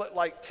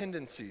zealot-like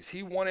tendencies.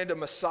 He wanted a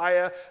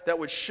Messiah that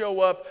would show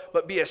up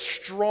but be a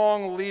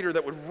strong leader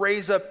that would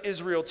raise up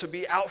Israel to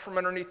be out from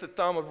underneath the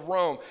thumb of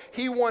Rome.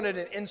 He wanted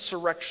an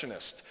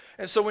insurrectionist.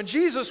 And so when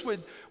Jesus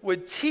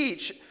would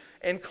teach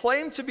and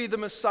claim to be the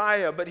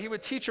Messiah, but he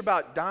would teach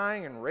about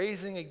dying and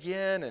raising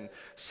again and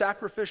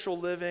sacrificial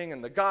living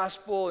and the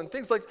gospel and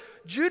things like,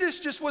 Judas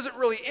just wasn't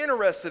really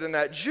interested in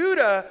that.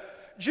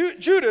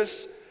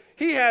 Judas,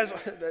 he has,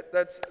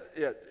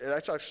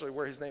 that's actually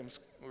where his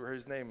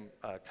name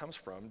comes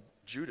from.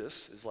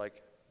 Judas is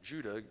like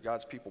Judah,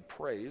 God's people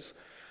praise.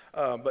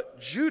 But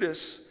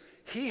Judas,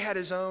 he had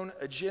his own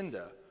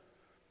agenda.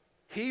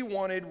 He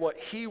wanted what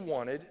he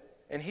wanted,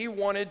 and he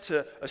wanted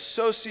to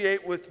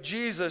associate with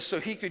Jesus so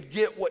he could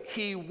get what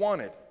he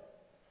wanted.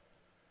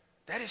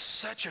 That is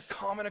such a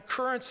common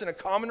occurrence and a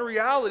common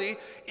reality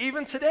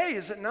even today,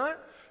 is it not?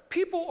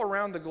 People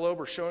around the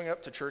globe are showing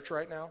up to church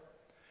right now.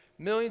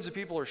 Millions of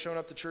people are showing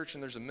up to church,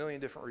 and there's a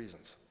million different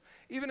reasons.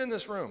 Even in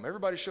this room,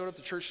 everybody showed up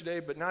to church today,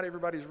 but not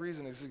everybody's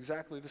reason is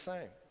exactly the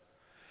same.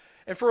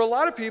 And for a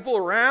lot of people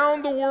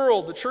around the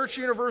world, the church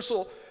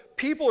universal,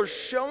 people are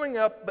showing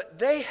up, but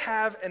they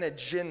have an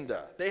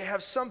agenda. They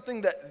have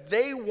something that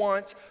they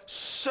want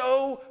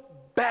so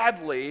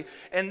badly,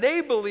 and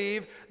they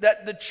believe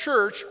that the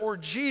church or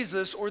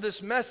Jesus or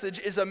this message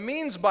is a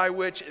means by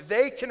which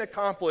they can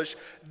accomplish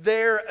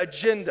their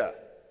agenda.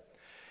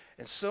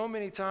 And so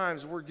many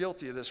times we're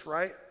guilty of this,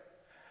 right?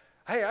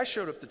 Hey, I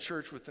showed up to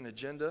church with an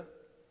agenda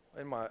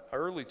in my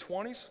early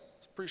 20s. It's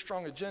a pretty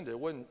strong agenda. It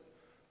wasn't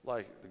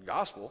like the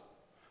gospel.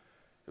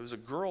 It was a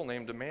girl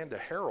named Amanda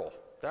Harrell.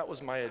 That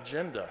was my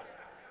agenda.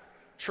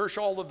 Church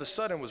all of a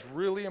sudden was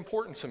really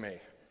important to me.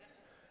 It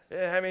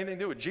didn't have anything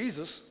to do with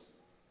Jesus.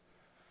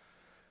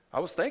 I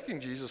was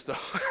thanking Jesus, though.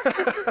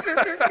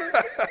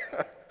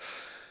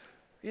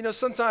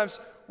 Sometimes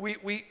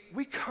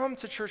we come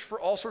to church for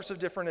all sorts of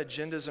different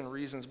agendas and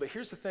reasons, but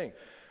here's the thing.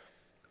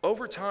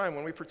 over time,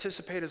 when we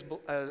participate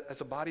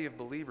as a body of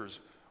believers,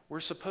 we're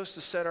supposed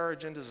to set our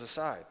agendas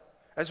aside.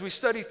 As we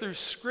study through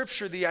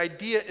Scripture, the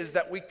idea is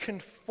that we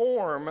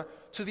conform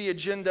to the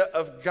agenda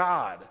of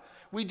God.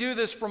 We do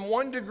this from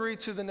one degree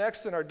to the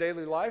next in our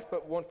daily life,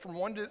 but from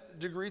one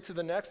degree to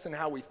the next in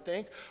how we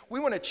think.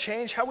 We want to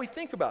change how we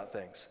think about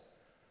things.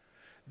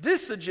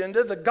 This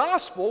agenda, the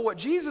gospel, what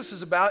Jesus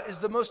is about, is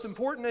the most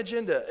important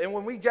agenda. And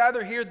when we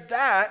gather here,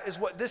 that is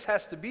what this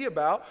has to be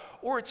about,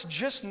 or it's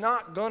just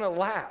not going to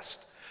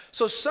last.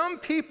 So some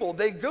people,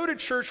 they go to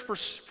church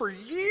for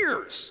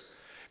years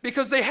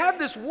because they have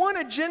this one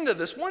agenda,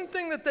 this one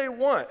thing that they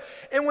want.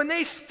 And when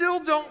they still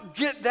don't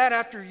get that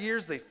after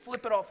years, they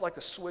flip it off like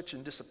a switch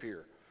and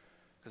disappear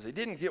because they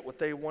didn't get what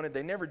they wanted.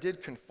 They never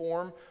did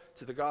conform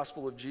to the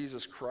gospel of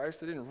Jesus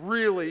Christ. They didn't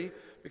really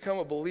become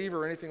a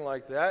believer or anything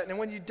like that. And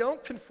when you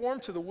don't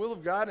conform to the will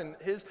of God and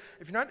if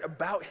you're not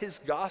about His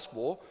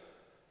gospel,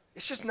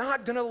 it's just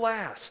not going to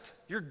last.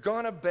 You're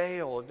going to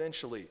bail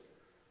eventually.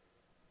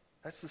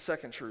 That's the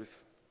second truth.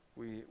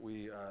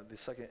 The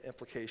second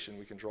implication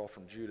we can draw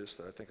from Judas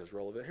that I think is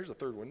relevant. Here's a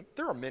third one.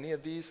 There are many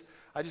of these.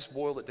 I just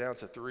boiled it down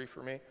to 3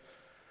 for me.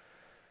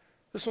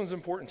 This one's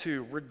important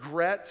too.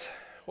 Regret,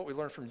 what we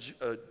learned from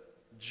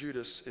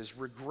Judas is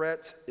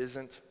regret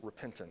isn't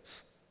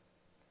repentance.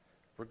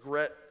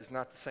 Regret is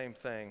not the same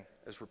thing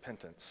as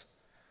repentance.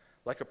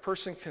 Like a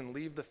person can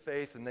leave the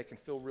faith and they can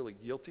feel really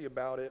guilty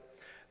about it.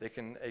 They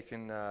can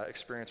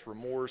experience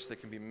remorse. They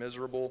can be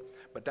miserable.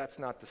 But that's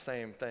not the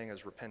same thing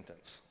as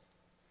repentance.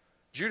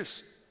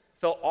 Judas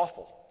felt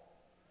awful.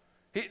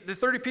 The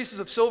 30 pieces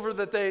of silver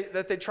that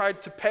they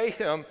tried to pay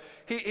him,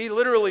 he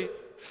literally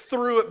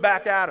threw it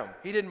back at him.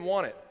 He didn't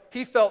want it.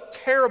 He felt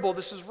terrible.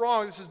 This is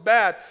wrong. This is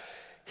bad.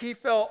 He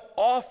felt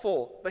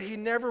awful, but he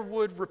never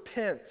would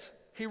repent.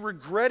 He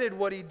regretted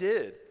what he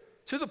did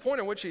to the point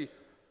in which he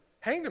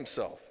hanged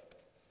himself.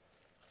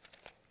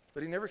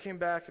 But he never came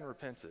back and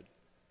repented.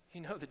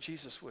 You know that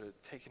Jesus would have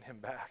taken him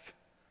back,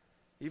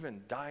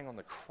 even dying on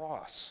the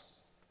cross.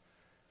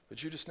 But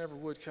Judas never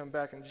would come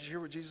back. And did you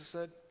hear what Jesus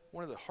said?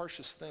 One of the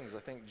harshest things I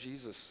think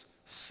Jesus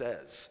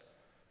says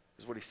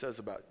is what he says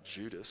about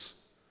Judas.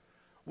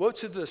 Woe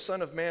to the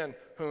Son of Man,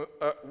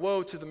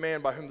 woe to the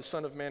man by whom the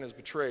Son of Man is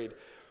betrayed.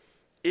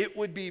 It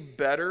would have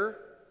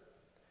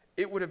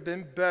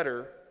been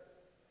better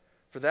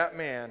for that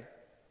man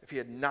if he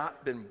had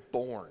not been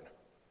born.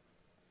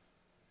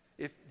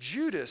 If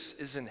Judas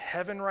is in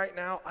heaven right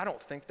now, I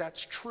don't think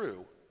that's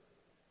true.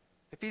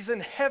 If he's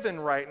in heaven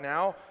right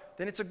now,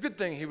 then it's a good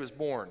thing he was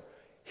born.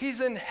 He's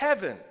in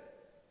heaven.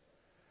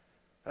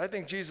 And I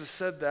think Jesus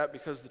said that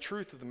because the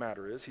truth of the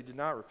matter is he did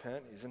not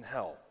repent. He's in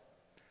hell.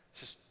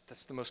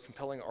 That's the most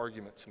compelling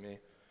argument to me.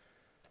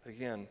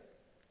 Again,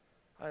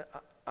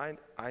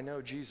 I know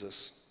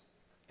Jesus,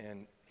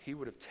 and he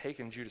would have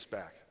taken Judas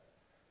back.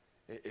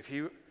 If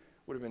he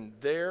would have been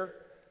there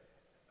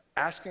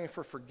asking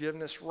for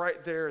forgiveness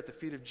right there at the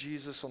feet of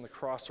Jesus on the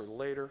cross or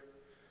later,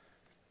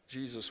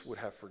 Jesus would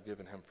have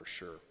forgiven him for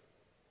sure.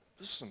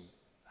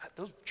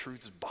 Those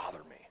truths bother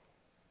me.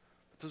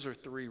 But those are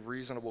 3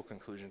 reasonable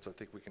conclusions I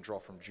think we can draw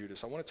from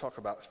Judas. I want to talk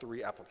about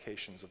 3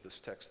 applications of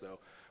this text, though,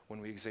 when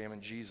we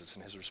examine Jesus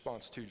and his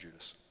response to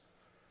Judas.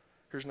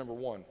 Here's number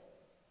 1.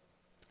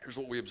 Here's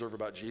what we observe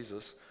about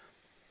Jesus,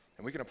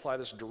 and we can apply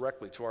this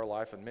directly to our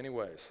life in many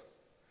ways.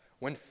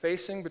 When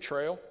facing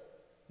betrayal,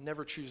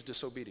 never choose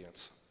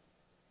disobedience.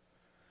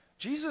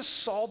 Jesus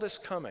saw this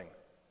coming.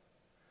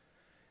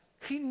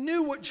 He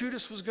knew what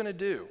Judas was going to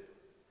do.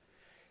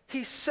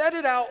 He said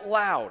it out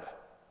loud,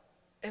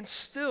 and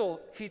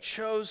still he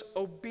chose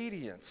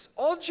obedience.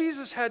 All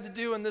Jesus had to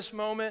do in this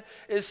moment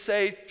is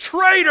say,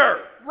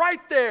 "Traitor!"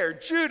 Right there,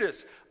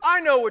 Judas, I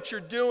know what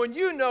you're doing.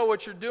 You know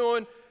what you're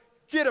doing.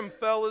 Get him,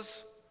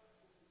 fellas.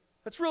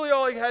 That's really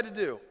all he had to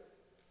do.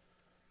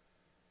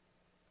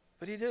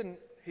 But he didn't.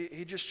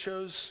 He just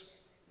chose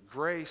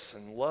grace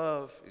and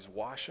love. He's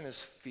washing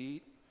his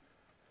feet.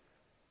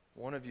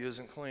 One of you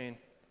isn't clean.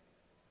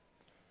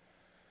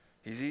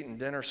 He's eating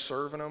dinner,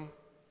 serving them.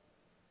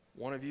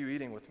 One of you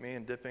eating with me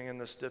and dipping in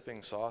this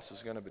dipping sauce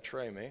is going to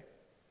betray me.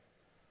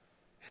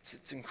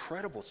 It's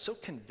incredible. It's so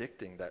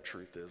convicting, that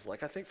truth is.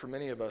 Like, I think for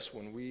many of us,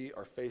 when we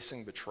are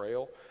facing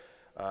betrayal,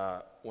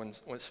 when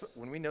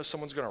we know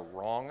someone's going to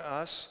wrong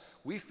us,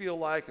 we feel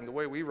like, and the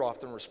way we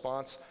often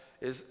respond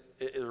is,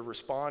 it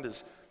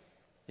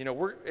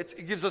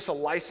gives us a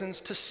license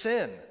to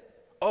sin.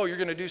 Oh, you're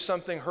going to do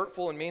something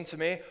hurtful and mean to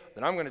me?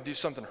 Then I'm going to do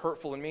something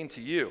hurtful and mean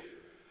to you.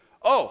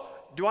 Oh,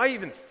 do I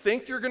even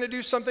think you're going to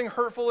do something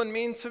hurtful and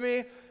mean to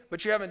me,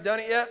 but you haven't done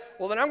it yet?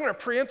 Well, then I'm going to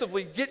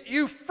preemptively get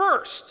you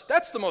first.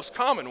 That's the most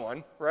common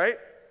one, right?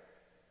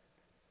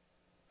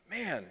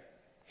 Man,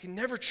 he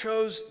never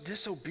chose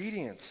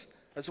disobedience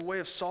as a way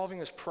of solving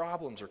his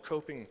problems or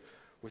coping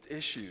with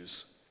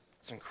issues.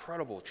 It's an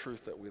incredible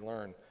truth that we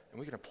learn, and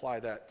we can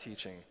apply that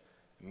teaching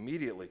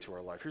immediately to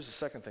our life. Here's the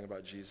second thing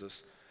about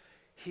Jesus.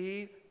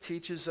 He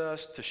teaches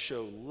us to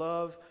show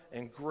love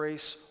and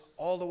grace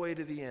all the way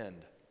to the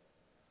end.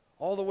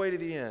 All the way to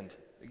the end.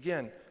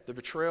 Again, the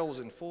betrayal was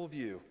in full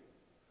view.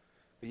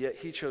 But yet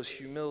he chose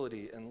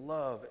humility and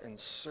love and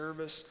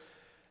service,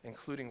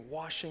 including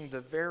washing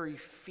the very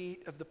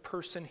feet of the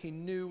person he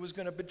knew was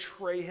going to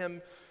betray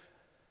him,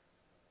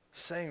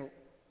 saying,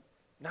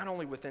 not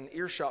only within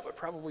earshot, but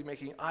probably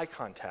making eye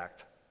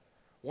contact,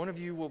 "One of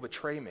you will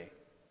betray me."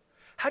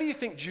 How do you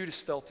think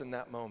Judas felt in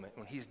that moment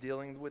when he's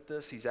dealing with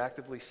this? He's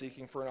actively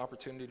seeking for an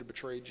opportunity to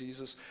betray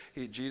Jesus.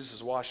 Jesus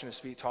is washing his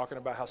feet, talking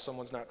about how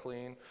someone's not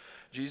clean.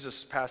 Jesus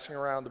is passing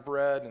around the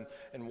bread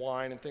and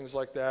wine and things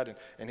like that,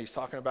 and he's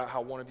talking about how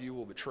one of you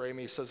will betray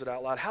me. He says it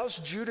out loud. How's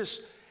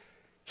Judas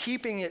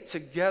keeping it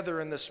together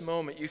in this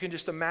moment? You can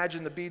just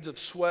imagine the beads of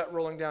sweat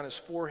rolling down his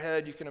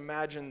forehead. You can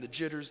imagine the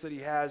jitters that he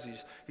has.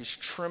 He's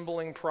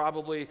trembling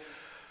probably.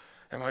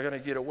 Am I going to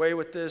get away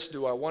with this?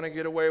 Do I want to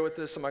get away with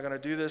this? Am I going to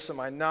do this? Am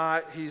I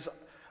not? He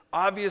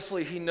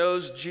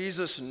knows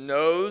Jesus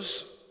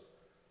knows.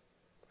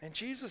 And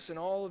Jesus, in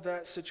all of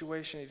that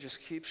situation, he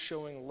just keeps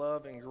showing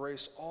love and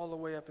grace all the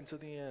way up until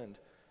the end.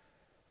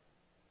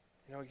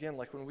 You know, again,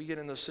 like when we get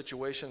in those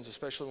situations,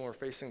 especially when we're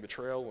facing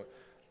betrayal,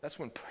 that's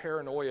when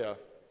paranoia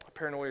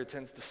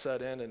tends to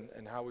set in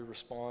and how we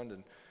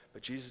respond.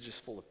 But Jesus is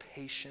just full of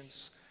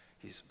patience.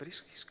 He's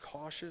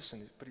cautious,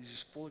 but he's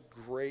just full of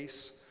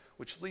grace,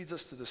 which leads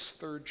us to this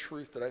third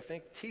truth that I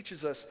think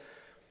teaches us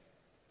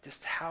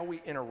just how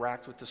we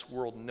interact with this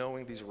world,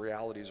 knowing these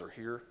realities are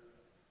here.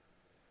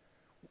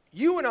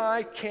 You and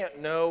I can't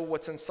know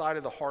what's inside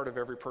of the heart of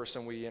every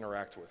person we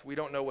interact with. We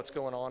don't know what's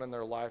going on in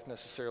their life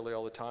necessarily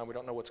all the time. We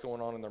don't know what's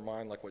going on in their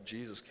mind like what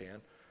Jesus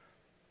can.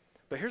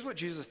 But here's what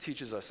Jesus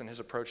teaches us in his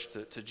approach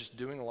to just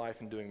doing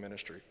life and doing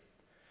ministry.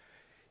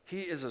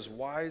 He is as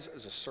wise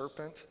as a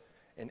serpent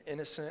and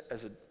innocent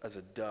as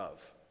a dove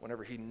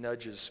whenever he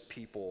nudges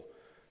people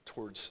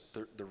towards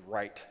the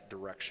right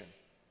direction.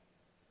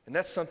 And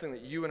that's something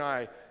that you and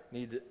I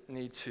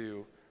need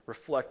to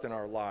reflect in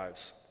our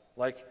lives.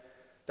 Like,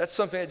 that's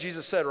something that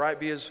Jesus said, right?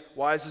 Be as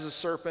wise as a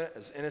serpent,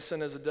 as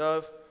innocent as a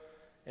dove.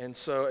 And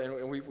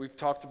so, we've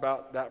talked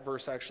about that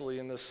verse actually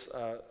in this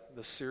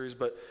series.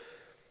 But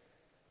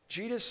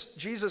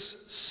Jesus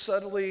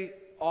subtly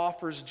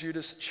offers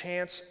Judas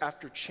chance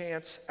after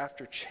chance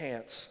after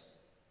chance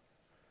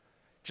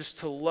just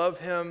to love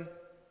him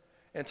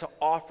and to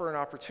offer an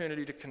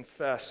opportunity to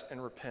confess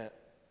and repent.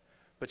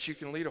 But you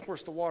can lead a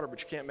horse to water, but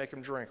you can't make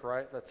him drink,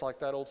 right? That's like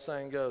that old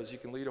saying goes. You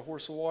can lead a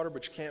horse to water,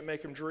 but you can't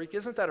make him drink.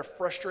 Isn't that a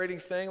frustrating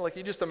thing? Like,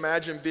 you just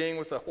imagine being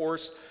with a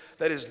horse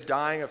that is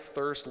dying of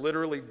thirst,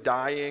 literally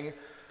dying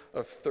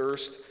of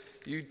thirst.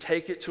 You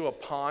take it to a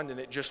pond and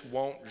it just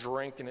won't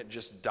drink and it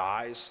just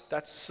dies.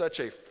 That's such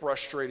a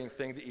frustrating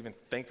thing to even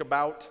think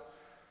about.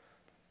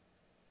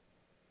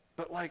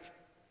 But like,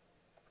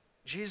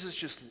 Jesus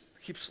just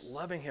keeps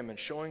loving him and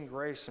showing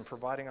grace and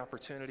providing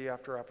opportunity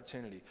after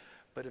opportunity.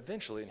 But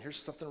eventually, and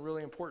here's something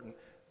really important,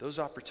 those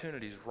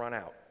opportunities run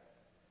out.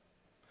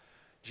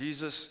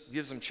 Jesus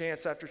gives him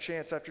chance after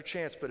chance after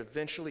chance, but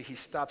eventually he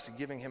stops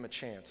giving him a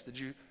chance.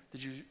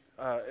 If you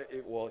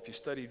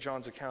study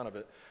John's account of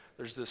it,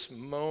 there's this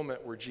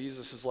moment where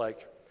Jesus is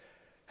like,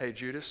 "Hey,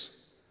 Judas,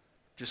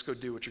 just go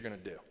do what you're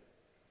going to do."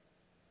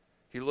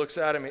 He looks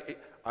at him,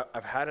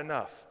 "I've had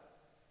enough.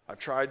 I've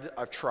tried.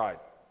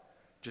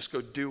 Just go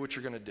do what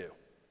you're going to do."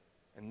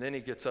 And then he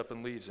gets up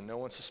and leaves, and no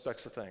one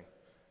suspects a thing.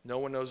 No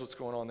one knows what's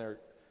going on there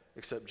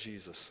except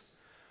Jesus.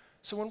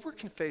 So when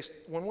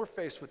we're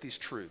faced with these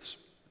truths,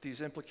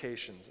 these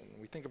implications, and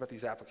we think about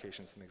these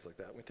applications and things like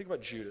that, we think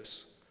about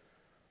Judas,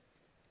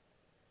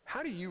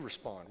 how do you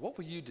respond? What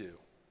will you do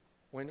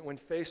when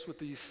faced with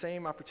these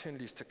same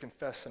opportunities to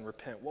confess and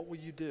repent? What will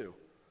you do?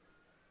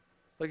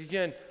 Like,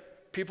 again,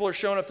 people are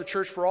showing up to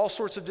church for all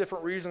sorts of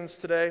different reasons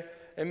today.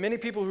 And many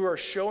people who are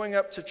showing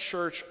up to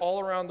church all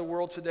around the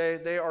world today,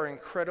 they are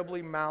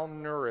incredibly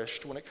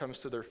malnourished when it comes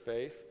to their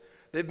faith.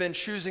 They've been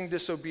choosing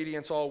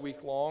disobedience all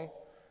week long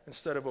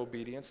instead of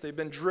obedience. They've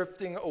been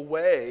drifting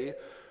away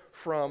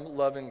from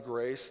love and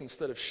grace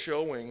instead of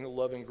showing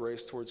love and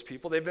grace towards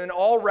people. They've been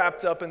all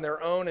wrapped up in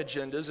their own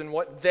agendas and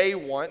what they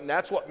want, and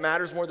that's what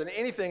matters more than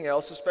anything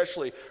else,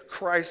 especially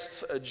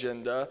Christ's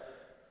agenda.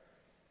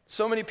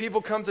 So many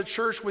people come to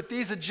church with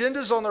these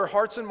agendas on their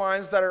hearts and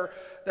minds that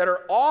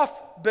are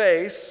off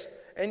base,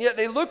 and yet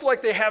they look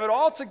like they have it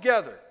all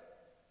together.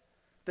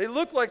 They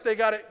look like they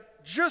got it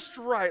just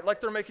right, like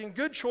they're making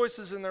good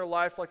choices in their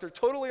life, like they're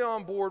totally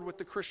on board with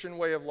the Christian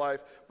way of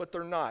life, but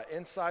they're not.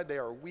 Inside, they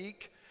are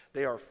weak,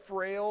 they are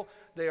frail,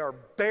 they are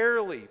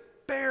barely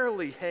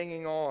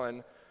hanging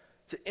on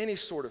to any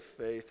sort of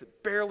faith.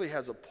 It barely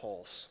has a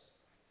pulse.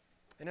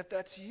 And if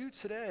that's you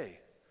today,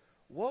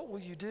 what will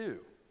you do?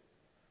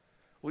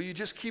 Will you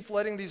just keep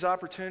letting these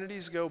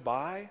opportunities go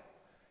by?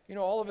 You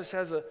know, all of us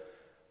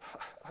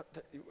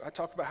I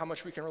talk about how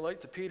much we can relate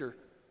to Peter.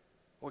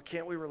 Well,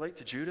 can't we relate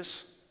to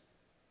Judas?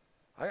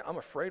 I'm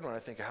afraid when I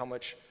think of how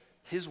much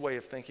his way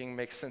of thinking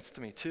makes sense to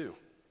me too.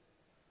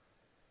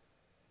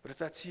 But if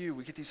that's you,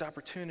 we get these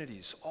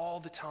opportunities all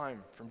the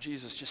time from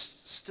Jesus,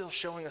 just still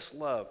showing us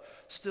love,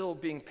 still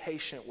being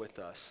patient with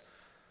us,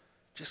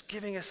 just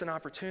giving us an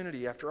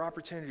opportunity after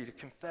opportunity to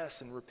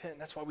confess and repent.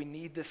 And that's why we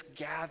need this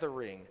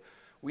gathering.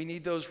 We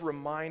need those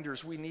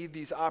reminders. We need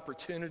these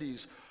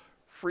opportunities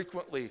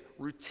frequently,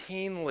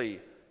 routinely,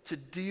 to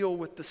deal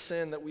with the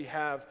sin that we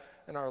have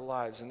in our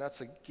lives. And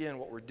that's, again,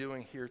 what we're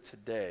doing here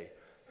today.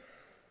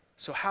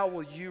 So how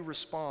will you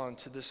respond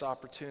to this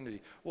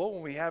opportunity? Well,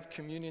 when we have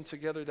communion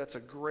together, that's a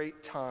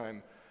great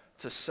time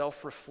to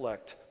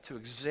self-reflect, to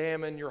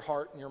examine your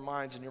heart and your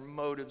minds and your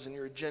motives and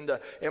your agenda.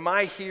 Am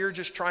I here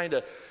just trying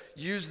to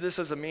use this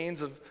as a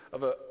means of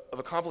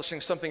accomplishing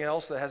something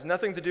else that has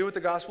nothing to do with the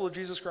gospel of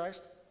Jesus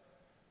Christ?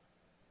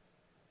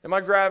 Am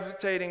I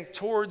gravitating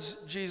towards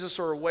Jesus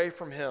or away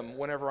from him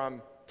whenever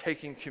I'm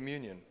taking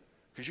communion?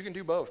 Because you can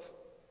do both.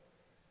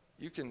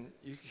 You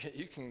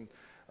can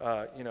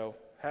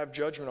have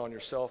judgment on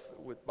yourself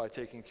by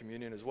taking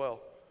communion as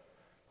well.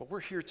 But we're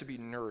here to be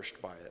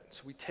nourished by it.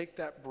 So we take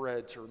that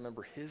bread to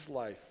remember his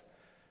life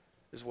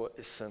is what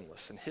is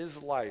sinless. And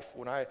his life,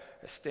 when I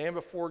stand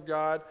before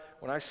God,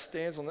 when I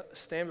stand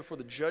before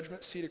the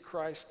judgment seat of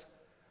Christ,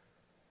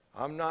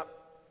 I'm not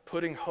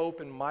putting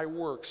hope in my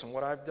works and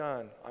what I've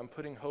done. I'm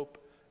putting hope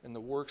in the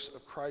works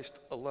of Christ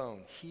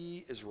alone.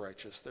 He is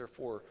righteous,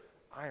 therefore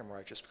I am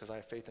righteous because I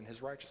have faith in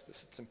his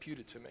righteousness. It's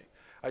imputed to me.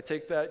 I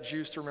take that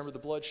juice to remember the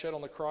blood shed on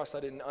the cross.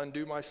 I didn't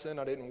undo my sin.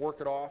 I didn't work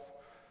it off.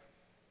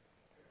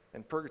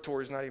 And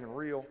purgatory is not even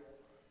real.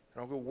 I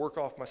don't go work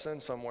off my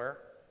sin somewhere.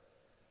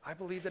 I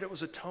believe that it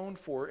was atoned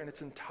for in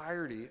its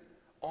entirety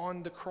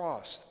on the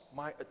cross.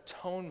 My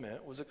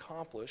atonement was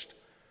accomplished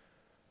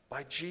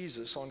by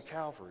Jesus on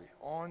Calvary,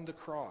 on the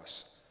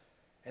cross.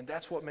 And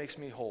that's what makes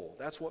me whole.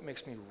 That's what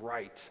makes me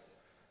right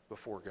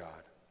before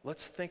God.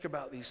 Let's think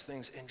about these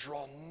things and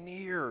draw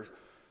near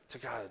to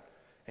God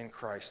in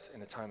Christ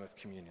in a time of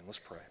communion. Let's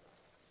pray.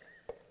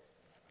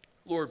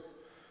 Lord,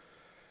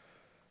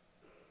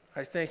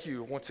 I thank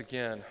you once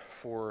again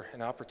for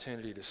an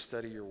opportunity to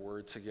study your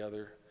word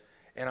together.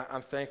 And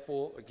I'm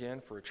thankful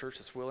again for a church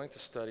that's willing to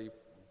study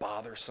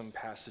bothersome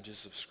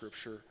passages of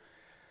Scripture.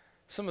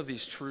 Some of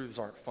these truths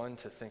aren't fun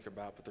to think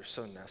about, but they're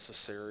so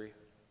necessary.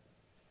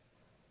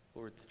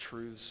 Lord, the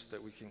truths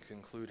that we can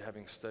conclude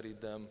having studied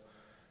them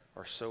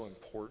are so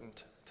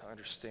important to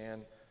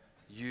understand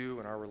you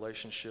and our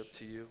relationship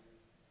to you,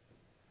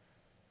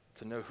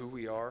 to know who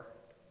we are.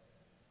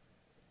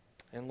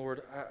 And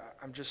Lord,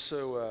 I'm just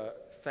so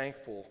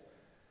thankful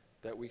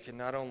that we can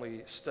not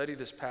only study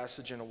this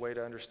passage in a way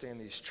to understand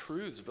these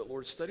truths, but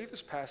Lord, study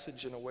this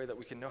passage in a way that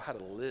we can know how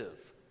to live.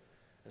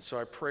 And so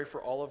I pray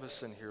for all of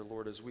us in here,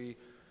 Lord, as we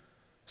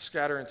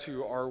scatter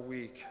into our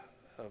week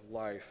of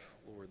life,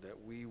 Lord, that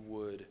we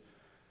would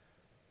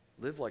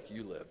live like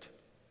you lived,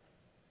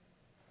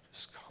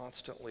 just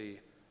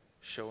constantly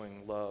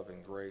showing love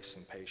and grace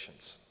and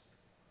patience.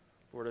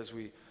 Lord, as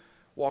we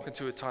walk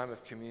into a time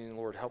of communion,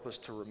 Lord, help us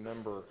to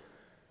remember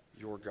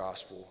your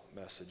gospel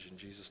message. In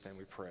Jesus' name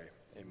we pray.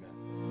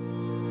 Amen.